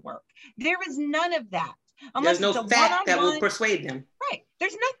going to work. There is none of that. Unless there's no fact that will persuade them. Right.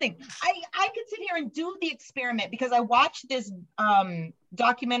 There's nothing. I could sit here and do the experiment because I watched this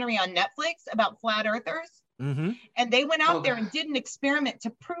documentary on Netflix about flat earthers. And they went out there and did an experiment to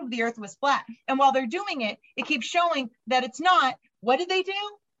prove the earth was flat. And while they're doing it, it keeps showing that it's not. What did they do?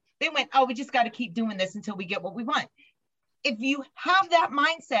 They went, oh, we just got to keep doing this until we get what we want. If you have that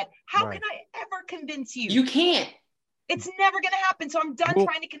mindset, how can I ever convince you? You can't. It's never going to happen. So I'm done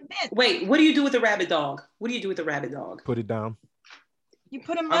trying to convince. Wait, what do you do with a rabid dog? What do you do with a rabid dog? Put it down. You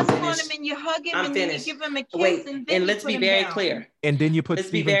put a muzzle on him and you hug him then you give him a kiss. And let's be very clear. And then you put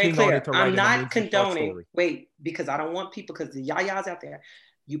Stephen King on it to write I'm not condoning. Wait, because I don't want people, because the yayas out there,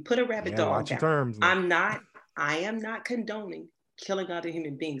 you put a rabid dog down. I am not condoning killing other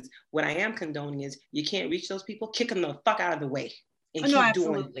human beings. What I am condoning is you can't reach those people, kick them the fuck out of the way and keep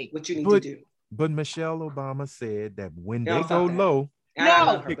doing what you need to do. But Michelle Obama said that when they go low,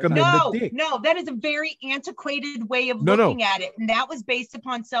 kick them in the dick. No, that is a very antiquated way of looking at it. And that was based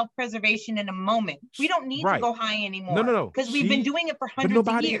upon self-preservation in a moment. We don't need to go high anymore. No. Because we've been doing it for hundreds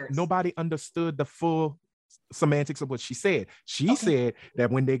of years. Nobody understood the full semantics of what she said. She said that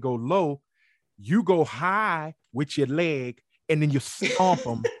when they go low, you go high with your leg and then you stomp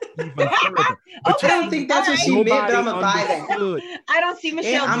them even further. But I don't think that's what she meant, but I'm gonna buy that. I don't see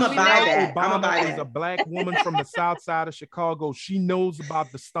Michelle. I'm gonna buy that. Obama is a black woman from the south side of Chicago. She knows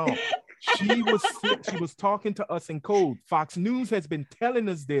about the stomp. She was talking to us in code. Fox News has been telling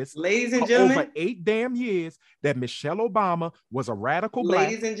us this, ladies and gentlemen, over 8 damn years, that Michelle Obama was a radical black.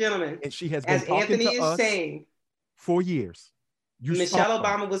 Ladies and gentlemen, and she has been talking to us for years. Michelle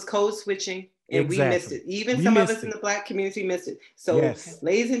Obama was code switching. And we missed it. Even some of us in the black community missed it. So,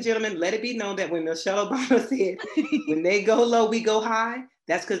 ladies and gentlemen, let it be known that when Michelle Obama said, when they go low, we go high,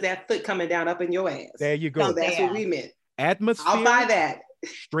 that's because that foot coming down up in your ass. There you go. So that's what we meant. Atmosphere. I'll buy that.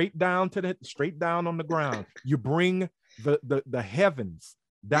 Straight down on the ground. You bring the heavens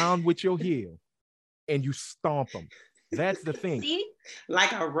down with your heel and you stomp them. That's the thing. See?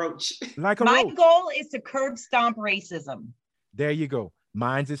 Like a roach. My goal is to curb stomp racism. There you go.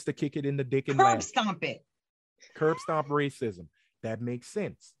 Mine's is to kick it in the dick and curb stomp it. Curb stomp racism. That makes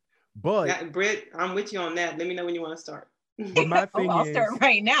sense. But Britt, I'm with you on that. Let me know when you want to start. But my thing I'll start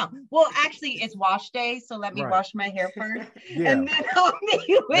right now. Well, actually, it's wash day, so let me wash my hair first, and then I'll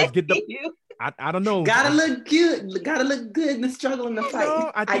be with you. I don't know. Gotta look good. Gotta look good in the struggle in the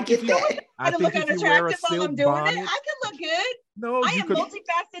fight. I get that. I think if you wear a silk bonnet, I can look good. No, I am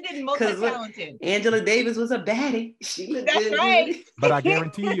multifaceted and multi-talented. Angela Davis was a baddie. She looked That's good. right. But I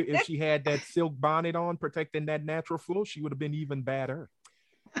guarantee you, if she had that silk bonnet on protecting that natural flow, she would have been even badder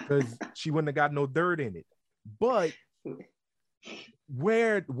because she wouldn't have got no dirt in it. But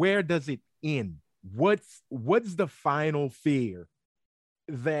where does it end? What's the final fear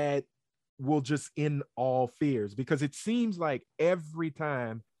that will just end all fears? Because it seems like every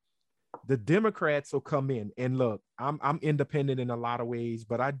time the Democrats will come in, and look, I'm independent in a lot of ways,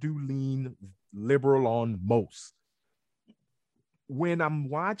 but I do lean liberal on most. When I'm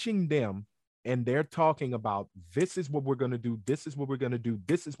watching them and they're talking about this is what we're going to do, this is what we're going to do,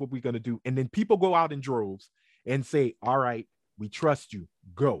 this is what we're going to do, and then people go out in droves and say, all right, we trust you,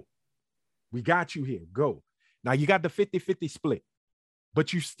 go. We got you here, go. Now you got the 50-50 split,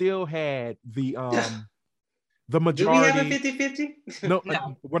 but you still had the majority. Do we have a 50-50? No,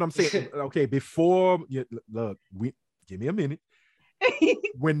 what I'm saying, okay, before, look, give me a minute.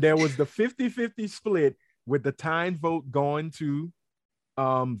 When there was the 50-50 split with the tying vote going to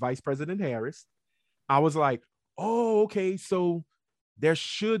Vice President Harris, I was like, oh, okay, so there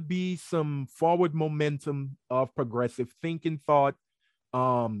should be some forward momentum of progressive thinking, thought,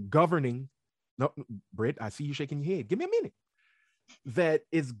 governing. No, Britt, I see you shaking your head. Give me a minute. That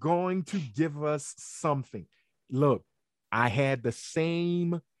is going to give us something. Look, I had the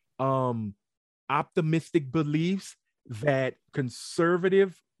same optimistic beliefs that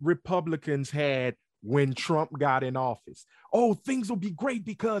conservative Republicans had when Trump got in office. Oh, things will be great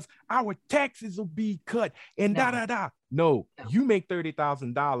because our taxes will be cut and da. No, you make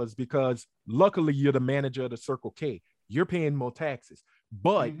 $30,000 because luckily you're the manager of the Circle K. You're paying more taxes.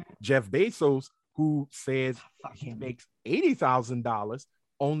 But Jeff Bezos, who says he makes $80,000,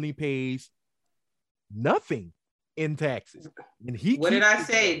 only pays nothing in taxes. And what did I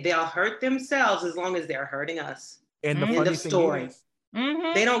say? They'll hurt themselves as long as they're hurting us. And the funny thing is,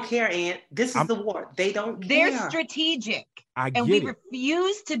 they don't care, Aunt. This is the war. They don't care. They're strategic. And we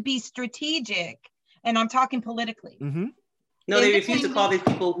refuse to be strategic. And I'm talking politically. No, they refuse to call these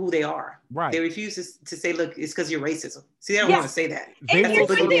people who they are. Right. They refuse to say, look, it's because you're racism. See, they don't want to say that. And here's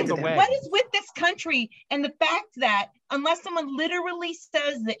the thing. What is with this country and the fact that unless someone literally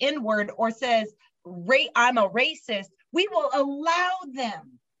says the N-word or says, I'm a racist, we will allow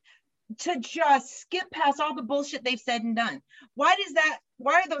them to just skip past all the bullshit they've said and done. Why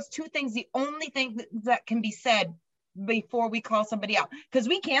are those two things the only thing that can be said before we call somebody out? Because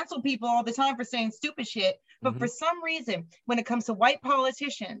we cancel people all the time for saying stupid shit, but for some reason, when it comes to white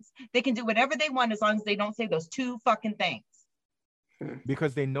politicians, they can do whatever they want as long as they don't say those two fucking things.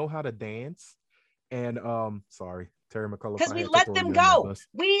 Because they know how to dance. And sorry, Terry McCullough. Because we let them go.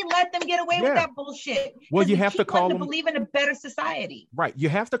 We let them get away with that bullshit. Well, you have to call them. Believe in a better society. Right. You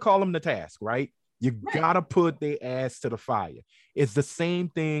have to call them to task, right? You gotta put their ass to the fire. It's the same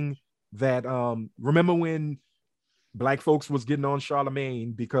thing that remember when Black folks was getting on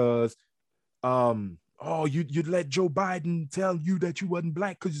Charlemagne because you'd let Joe Biden tell you that you wasn't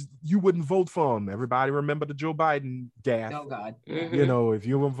Black because you wouldn't vote for him. Everybody remember the Joe Biden gaffe. Oh God. You know, if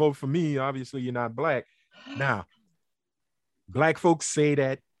you won't vote for me, obviously you're not Black. Now, Black folks say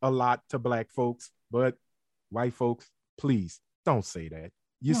that a lot to Black folks, but white folks, please don't say that.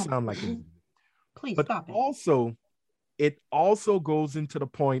 You sound like an idiot. Please but stop it. Also, it also goes into the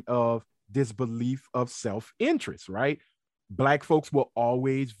point of this belief of self-interest, right? Black folks will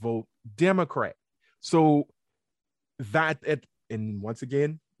always vote Democrat. So and once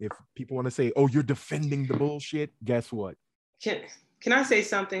again, if people want to say, oh, you're defending the bullshit, guess what? Can I say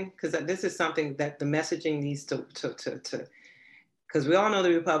something? Because this is something that the messaging needs to because we all know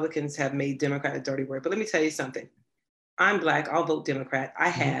the Republicans have made Democrat a dirty word. But let me tell you something. I'm Black. I'll vote Democrat. I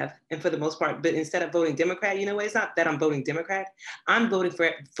have, and for the most part. But instead of voting Democrat, you know what? It's not that I'm voting Democrat. I'm voting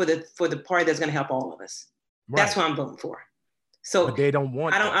for the party that's going to help all of us. Right. That's what I'm voting for. So but they don't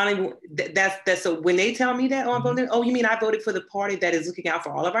want. I don't even. That's so. When they tell me that, I'm voting. Oh, you mean I voted for the party that is looking out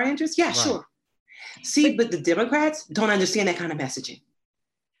for all of our interests? Yeah, sure. See, but the Democrats don't understand that kind of messaging.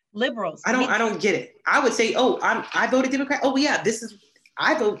 Liberals. I don't get it. I would say, oh, I voted Democrat. Oh yeah,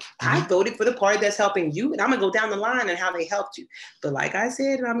 I voted for the party that's helping you, and I'm gonna go down the line and how they helped you. But like I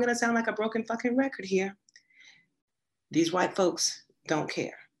said, and I'm gonna sound like a broken fucking record here. These white folks don't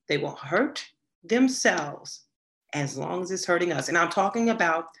care. They will hurt themselves as long as it's hurting us. And I'm talking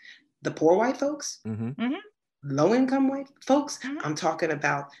about the poor white folks, low-income white folks. I'm talking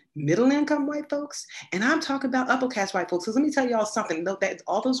about middle-income white folks, and I'm talking about upper-class white folks. So let me tell y'all something. That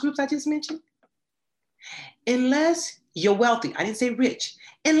all those groups I just mentioned, unless you're wealthy, I didn't say rich,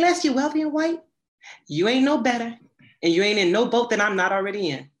 unless you're wealthy and white, you ain't no better, and you ain't in no boat that I'm not already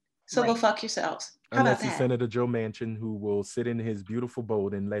in. So go fuck yourselves. Unless it's Senator Joe Manchin, who will sit in his beautiful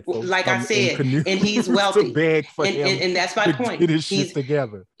boat and let folks like I said, and he's wealthy. To beg for him and that's my point. Get his shit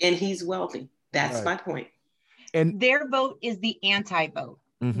together. And he's wealthy. That's my point. And their vote is the anti-vote.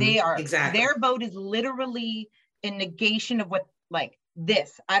 They are their vote is literally a negation of what, like,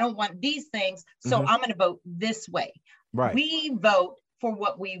 this. I don't want these things, so I'm going to vote this way. Right. We vote for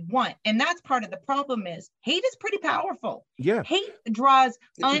what we want, and that's part of the problem. Is hate is pretty powerful. Yeah, hate draws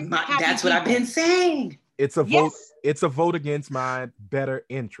unhappy that's what I've been saying. It's a vote. It's a vote against my better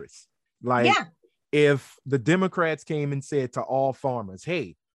interests. Like, if the Democrats came and said to all farmers,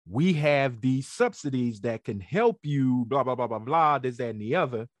 hey, we have these subsidies that can help you, blah, blah, blah, blah, blah, this, that, and the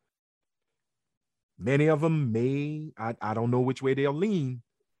other. Many of them may, I don't know which way they'll lean,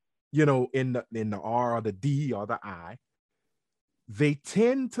 you know, in the R or the D or the I. They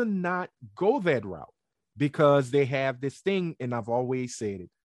tend to not go that route because they have this thing, and I've always said it,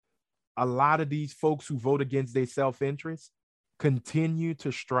 a lot of these folks who vote against their self-interest continue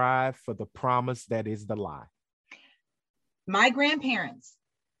to strive for the promise that is the lie. My grandparents,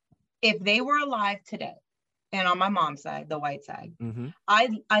 if they were alive today, and on my mom's side, the white side,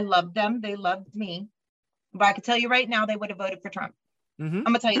 I loved them. They loved me. But I can tell you right now, they would have voted for Trump. I'm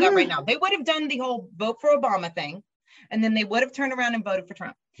going to tell you that right now. They would have done the whole vote for Obama thing, and then they would have turned around and voted for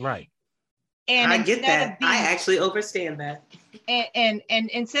Trump. Right. And I get that. I actually understand that. And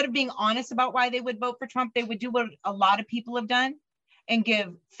instead of being honest about why they would vote for Trump, they would do what a lot of people have done and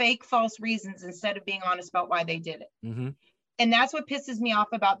give fake, false reasons instead of being honest about why they did it. And that's what pisses me off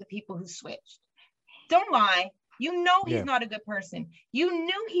about the people who switched. Don't lie. You know he's not a good person. You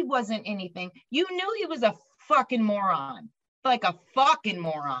knew he wasn't anything. You knew he was a fucking moron. Like a fucking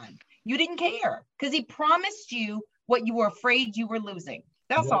moron. You didn't care because he promised you what you were afraid you were losing.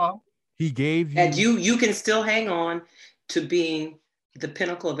 That's all. He gave you. And you can still hang on to being the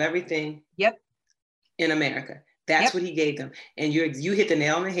pinnacle of everything in America. That's what he gave them. And you hit the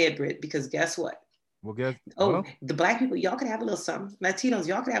nail on the head, Britt, because guess what? Well, the Black people, y'all could have a little something. Latinos,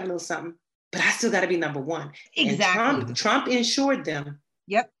 y'all could have a little something. But I still got to be number one. Exactly. And Trump ensured them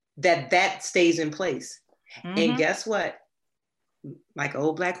that stays in place. And guess what? Like an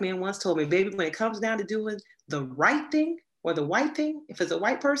old Black man once told me, baby, when it comes down to doing the right thing or the white thing, if it's a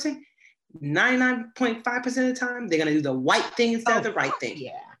white person, 99.5% of the time, they're going to do the white thing instead of the right thing.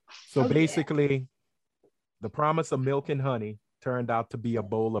 Yeah. So basically, the promise of milk and honey turned out to be a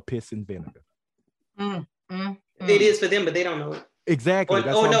bowl of piss and vinegar. It is for them, but they don't know it. Exactly.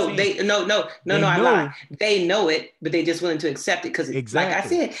 I lie. They know it, but they just willing to accept it because, like I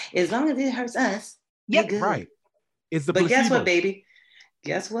said, as long as it hurts us, good. Right. It's the but placebo. Guess what, baby?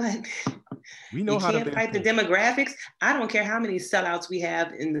 Guess what? We know you how can't fight the demographics. I don't care how many sellouts we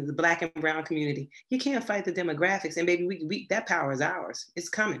have in the Black and brown community. You can't fight the demographics, and baby, we that power is ours. It's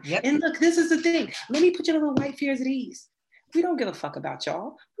coming. And look, this is the thing. Let me put your little white fears at ease. We don't give a fuck about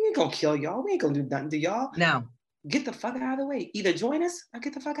y'all. We ain't gonna kill y'all. We ain't gonna do nothing to y'all. No. Get the fuck out of the way. Either join us or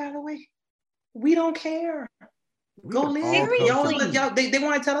get the fuck out of the way. We don't care. Go live. Y'all, they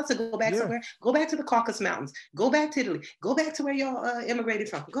want to tell us to go back somewhere. Go back to the Caucasus Mountains. Go back to Italy. Go back to where y'all immigrated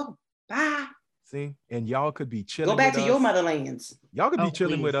from. Go. Bye. See, and y'all could be chilling. Go back to your motherlands. Y'all could be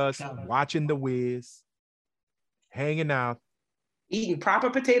chilling with us, watching The Wiz, hanging out, eating proper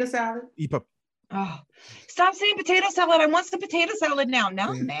potato salad. Stop saying potato salad. I want some potato salad now.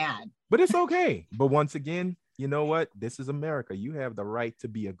 Now I'm mad. But it's okay. But once again, you know what? This is America. You have the right to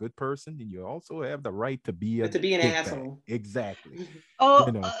be a good person, and you also have the right to be an asshole. Exactly.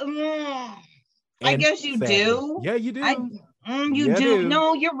 I guess you do. Yeah, you do. You do.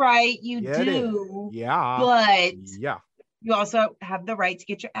 No, you're right. You do. Yeah. But you also have the right to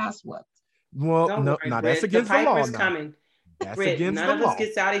get your ass whooped. Well, no, that's against the law. Coming. That's Britt, against none the of law. us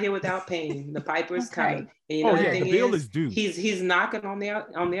gets out of here without paying. The piper's coming. And you know the bill is due. He's knocking on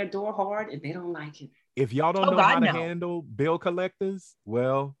their door hard, and they don't like it. If y'all don't know how to handle bill collectors,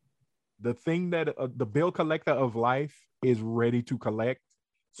 well, the thing that the bill collector of life is ready to collect.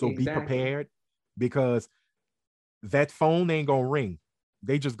 So be prepared, because that phone ain't gonna ring.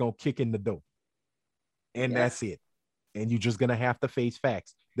 They just gonna kick in the door, and that's it. And you're just gonna have to face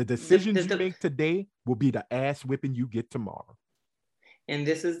facts. The decisions you make today will be the ass whipping you get tomorrow. And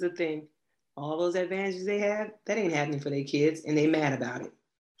this is the thing: all those advantages they have, that ain't happening for their kids, and they mad about it.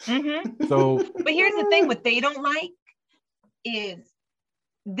 So, but here's the thing: what they don't like is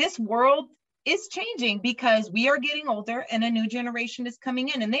this world is changing, because we are getting older and a new generation is coming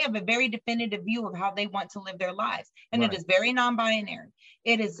in, and they have a very definitive view of how they want to live their lives. And it is very non-binary.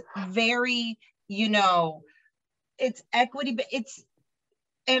 It is very, it's equity, but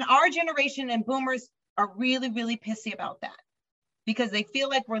and our generation and boomers are really, really pissy about that, because they feel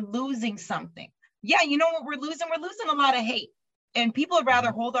like we're losing something. Yeah, you know what we're losing? We're losing a lot of hate. And people would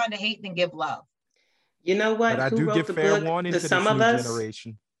rather hold on to hate than give love. You know what? But I Who do wrote give the fair book? warning to this Some of new us?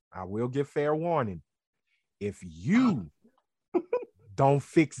 generation. I will give fair warning. If you don't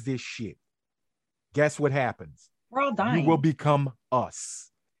fix this shit, guess what happens? We're all dying. You will become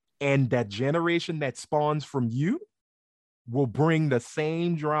us. And that generation that spawns from you will bring the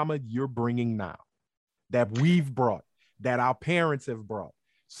same drama you're bringing now, that we've brought, that our parents have brought.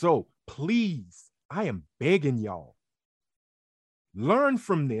 So please, I am begging y'all, learn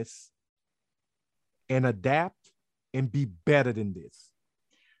from this and adapt and be better than this.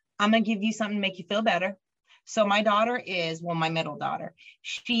 I'm going to give you something to make you feel better. So my daughter is, well, my middle daughter,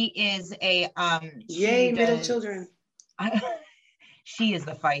 she is a, middle children. She is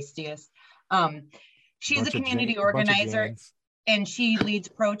the feistiest. She's a community organizer and she leads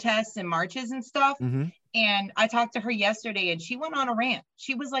protests and marches and stuff. Mm-hmm. And I talked to her yesterday and she went on a rant.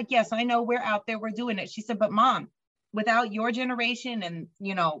 She was like, yes, I know we're out there, we're doing it. She said, but mom, without your generation and,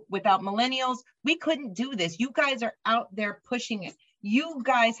 you know, without millennials, we couldn't do this. You guys are out there pushing it. You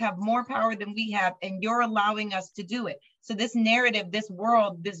guys have more power than we have, and you're allowing us to do it. So this narrative, this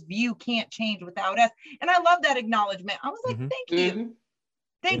world, this view can't change without us. And I love that acknowledgement. I was like, Mm-hmm. thank you. Mm-hmm.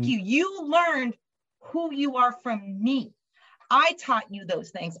 Thank you. You learned who you are from me. I taught you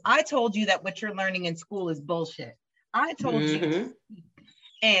those things. I told you that what you're learning in school is bullshit. I told you to speak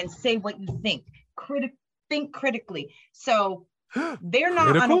and say what you think. Think critically. So they're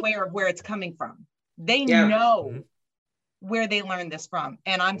not unaware of where it's coming from. They know where they learned this from.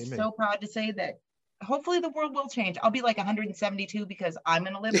 And I'm so proud to say that hopefully the world will change. I'll be like 172 because I'm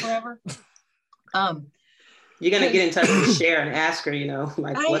going to live forever. You're going to get in touch with Cher and ask her, you know,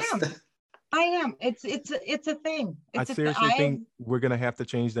 like I am. It's a thing. I seriously think we're going to have to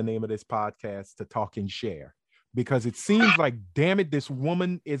change the name of this podcast to Talking Cher, because it seems like, damn it, this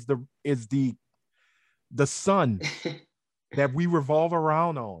woman is the sun that we revolve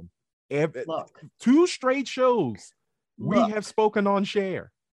around on. Look, 2 straight shows we have spoken on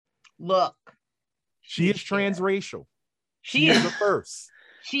Cher. Look, she is transracial. She is the first.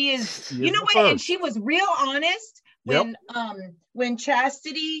 She is you know what? First. And she was real honest when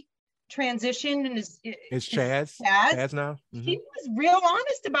Chastity transitioned and is Chaz now. Mm-hmm. She was real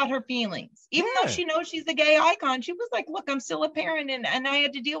honest about her feelings, even though she knows she's a gay icon. She was like, look, I'm still a parent and I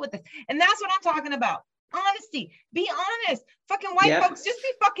had to deal with this. And that's what I'm talking about. Honesty. Be honest. Fucking white folks, just be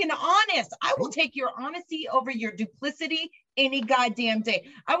fucking honest. I will take your honesty over your duplicity any goddamn day.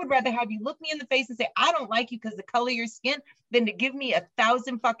 I would rather have you look me in the face and say, I don't like you because the color of your skin, than to give me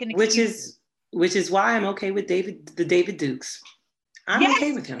 1,000 fucking excuses. Which is why I'm okay with the David Dukes. I'm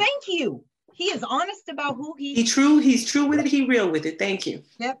okay with him. Thank you. He is honest about who he's true with it. He real with it. Thank you.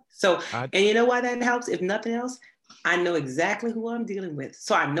 Yep. So, and you know why that helps? If nothing else, I know exactly who I'm dealing with.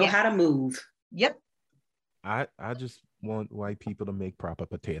 So I know how to move. Yep. I just want white people to make proper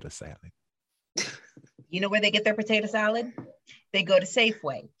potato salad. You know where they get their potato salad? They go to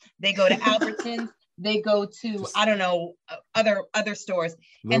Safeway. They go to Albertsons. They go to, I don't know, other stores.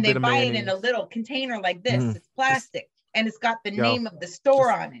 And they buy it in a little container like this. It's plastic. And it's got the name of the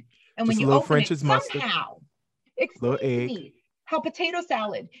store on it. And when you open French's it, somehow, explain to me how potato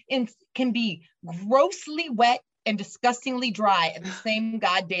salad can be grossly wet and disgustingly dry at the same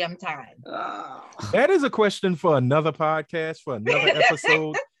goddamn time. That is a question for another podcast, for another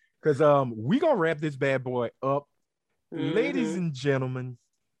episode, because we gonna wrap this bad boy up. Ladies and gentlemen,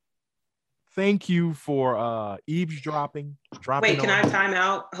 thank you for eavesdropping. Wait, can I time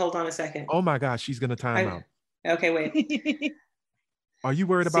out? Hold on a second. Oh my gosh, she's gonna time out. Okay, wait. Are you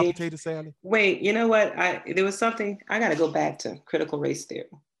worried about potato salad? Wait, you know what? There was something, I gotta go back to critical race theory.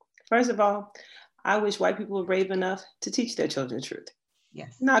 First of all, I wish white people were brave enough to teach their children the truth.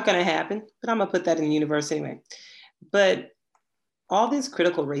 Yes. Not going to happen, but I'm going to put that in the universe anyway. But all this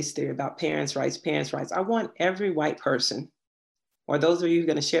critical race theory about parents' rights, I want every white person, or those of you who are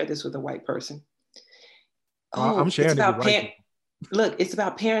going to share this with a white person. I'm sharing it with white people. Look, it's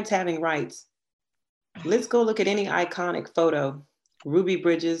about parents having rights. Let's go look at any iconic photo, Ruby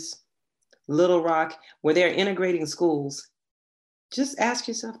Bridges, Little Rock, where they're integrating schools. Just ask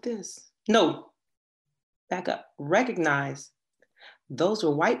yourself this. No. Back up, recognize those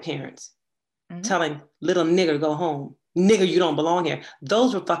were white parents telling little nigger go home. Nigger, you don't belong here.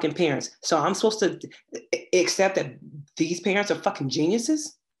 Those were fucking parents. So I'm supposed to accept that these parents are fucking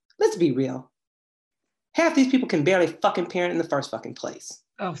geniuses? Let's be real. Half these people can barely fucking parent in the first fucking place.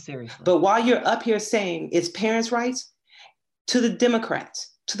 Oh, seriously. But while you're up here saying it's parents' rights, to the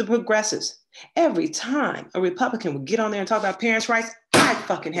Democrats, to the progressives, every time a Republican would get on there and talk about parents' rights, I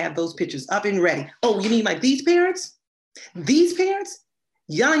fucking have those pictures up and ready. Oh, you mean like these parents? These parents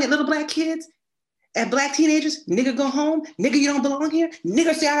yelling at little black kids? at black teenagers, nigga go home, nigga you don't belong here,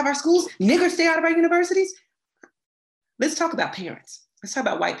 nigga stay out of our schools, nigga stay out of our universities. Let's talk about parents. Let's talk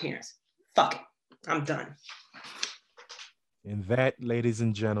about white parents. Fuck it. I'm done. And that, ladies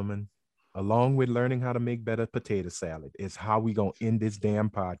and gentlemen, along with learning how to make better potato salad, is how we gonna end this damn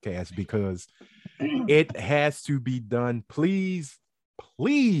podcast, because it has to be done. Please,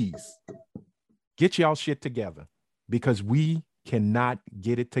 please get y'all shit together, because we cannot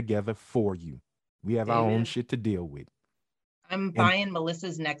get it together for you. We have our own shit to deal with. I'm buying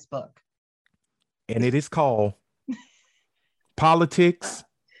Melissa's next book. And it is called Politics,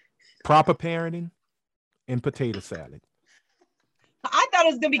 Proper Parenting, and Potato Salad. I thought it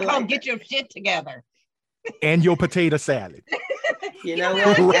was going to be called Get Your Shit Together. And your potato salad. You know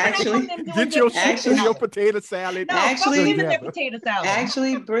what? Actually, get your shit and your potato salad. No, actually, their potato salad.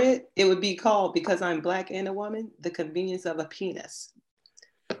 Actually, Britt, it would be called, because I'm black and a woman, The Convenience of a Penis.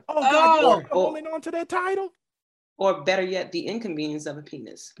 Oh, God, you're holding on to that title? Or better yet, The Inconvenience of a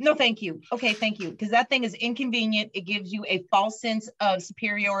Penis. No, thank you. Okay, thank you. Because that thing is inconvenient. It gives you a false sense of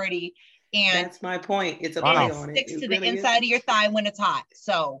superiority. And that's my point. It's a play on it. It sticks to the inside of your thigh when it's hot.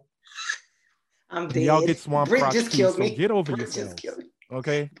 So I'm dead. Y'all get swamp Britt crotch just too, killed so me. get over Britt yourselves. Just killed me.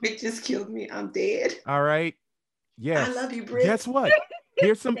 Okay? Britt just killed me. I'm dead. All right. Yes. I love you, Britt. Guess what?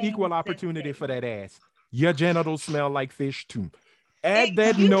 Here's some equal opportunity for that ass. Your genitals smell like fish too. Add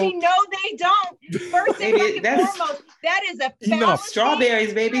that note. No, they don't. First and foremost, that is a enough.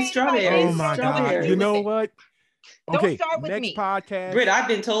 Strawberries, baby. Strawberries. Oh my God. You know what? Okay, next podcast. Britt, I've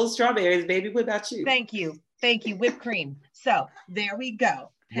been told strawberries, baby. What about you? Thank you. Thank you. Whipped cream. So there we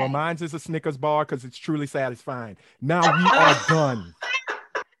go. Well, mine's is a Snickers bar because it's truly satisfying. Now we are done.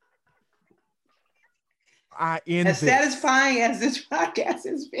 I end as satisfying as this podcast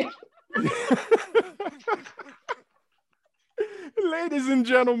has been. Ladies and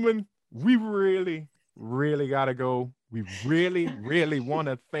gentlemen, we really, really gotta go. We really, really want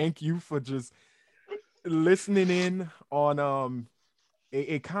to thank you for just listening in on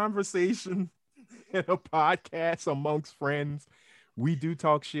a conversation and a podcast amongst friends. We do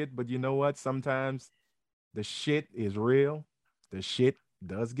talk shit, but you know what? Sometimes the shit is real. The shit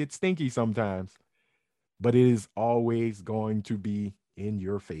does get stinky sometimes, but it is always going to be in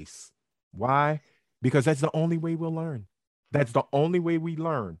your face. Why? Because that's the only way we'll learn. That's the only way we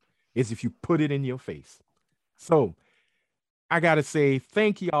learn, is if you put it in your face. So I got to say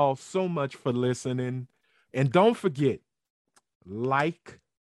thank y'all so much for listening. And don't forget, like,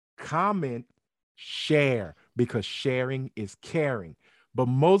 comment, share, because sharing is caring. But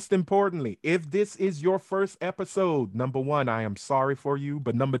most importantly, if this is your first episode, number one, I am sorry for you.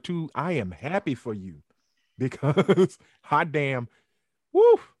 But number two, I am happy for you, because hot damn,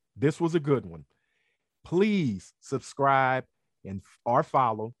 woo, this was a good one. Please subscribe and or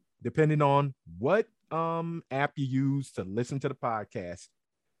follow, depending on what app you use to listen to the podcast.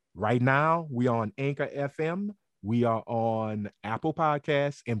 Right now, we are on Anchor FM, we are on Apple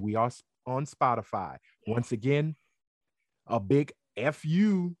Podcasts, and we are on Spotify. Once again, a big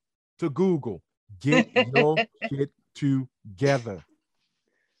FU to Google. Get your shit together.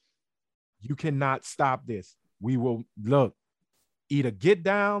 You cannot stop this. We will, look, either get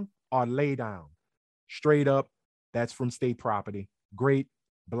down or lay down. Straight up, that's from State Property. Great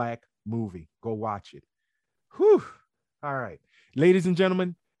black movie. Go watch it. Whew. All right. Ladies and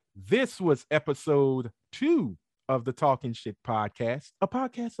gentlemen, this was episode 2 of the Talking Shit podcast, a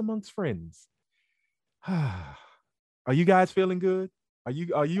podcast amongst friends. Are you guys feeling good? Are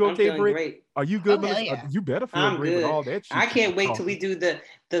you okay, Britt? Great. Are you good, Melissa? Yeah. You better feel great with all that shit. I can't wait till we do the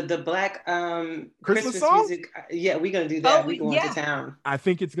black Christmas song? Music. Yeah, we're gonna do that. We're going to town. I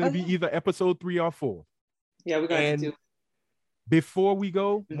think it's gonna be either episode 3 or 4. Yeah, we're gonna do. Before we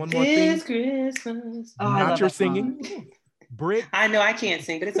go, one more thing. Christmas. Not your singing. Britt. I know I can't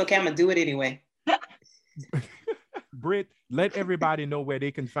sing, but it's okay. I'm gonna do it anyway. Britt, let everybody know where they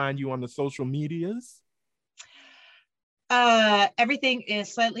can find you on the social medias. Everything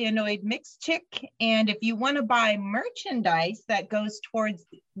is Slightly Annoyed Mixed Chick. And if you want to buy merchandise that goes towards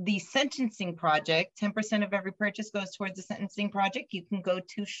the sentencing project, 10% of every purchase goes towards the sentencing project, you can go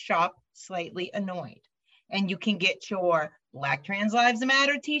to Shop Slightly Annoyed. And you can get your Black Trans Lives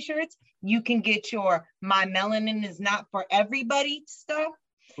Matter t-shirts. You can get your My Melanin Is Not For Everybody stuff.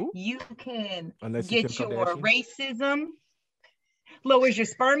 Ooh. You can get your Racism Lowers Your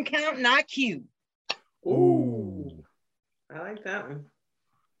Sperm Count, Not Cute. Ooh. I like that one.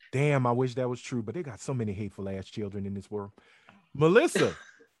 Damn, I wish that was true, but they got so many hateful ass children in this world. Melissa,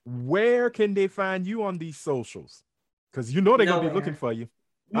 where can they find you on these socials? Because you know they're going to be looking for you.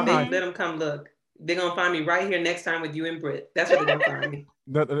 Let them come look. They're gonna find me right here next time with you and Britt. That's where they're gonna find me.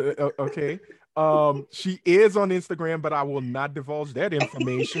 Okay. She is on Instagram, but I will not divulge that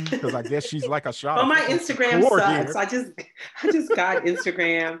information because I guess she's like a shot. Oh, my Instagram sucks. Here. I just got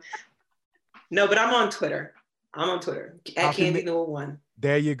Instagram. No, but I'm on Twitter. At Candy Newell 1.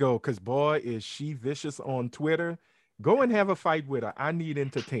 There you go. Because boy, is she vicious on Twitter. Go and have a fight with her. I need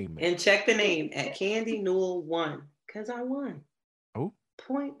entertainment. And check the name at Candy Newell 1 because I won. Oh.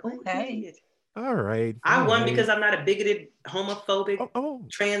 Point. Hey. All right. I won because I'm not a bigoted, homophobic,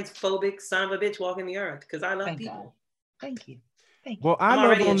 transphobic son of a bitch walking the earth because I love people. God. Thank you. Well, I'm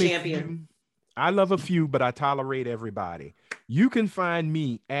already a champion. I love a few, but I tolerate everybody. You can find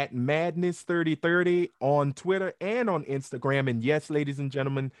me at Madness3030 on Twitter and on Instagram. And yes, ladies and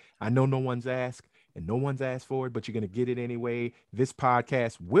gentlemen, I know no one's asked and no one's asked for it, but you're going to get it anyway. This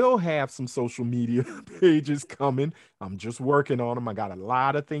podcast will have some social media pages coming. I'm just working on them. I got a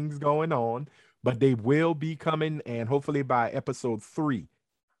lot of things going on, but they will be coming. And hopefully by episode 3,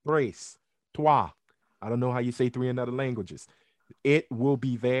 trois, I don't know how you say 3 in other languages. It will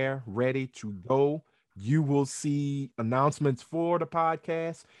be there, ready to go. You will see announcements for the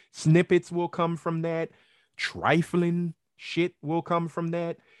podcast. Snippets will come from that. Trifling shit will come from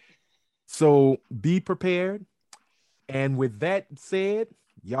that. So be prepared. And with that said,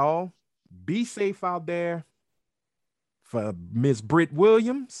 y'all, be safe out there. For Miss Britt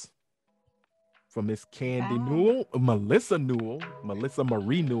Williams, for Miss Candy Newell, Melissa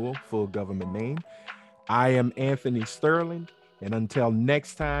Marie Newell, full government name. I am Anthony Sterling. And until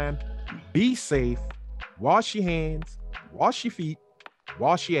next time, be safe, wash your hands, wash your feet,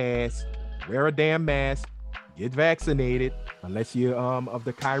 wash your ass, wear a damn mask, get vaccinated, unless you're of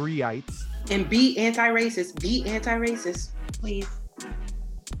the Kyrieites. And be anti-racist. Be anti-racist, please.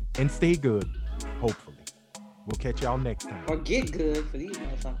 And stay good, hopefully. We'll catch y'all next time. Or get good for these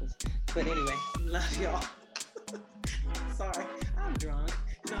motherfuckers. But anyway, love y'all. Sorry.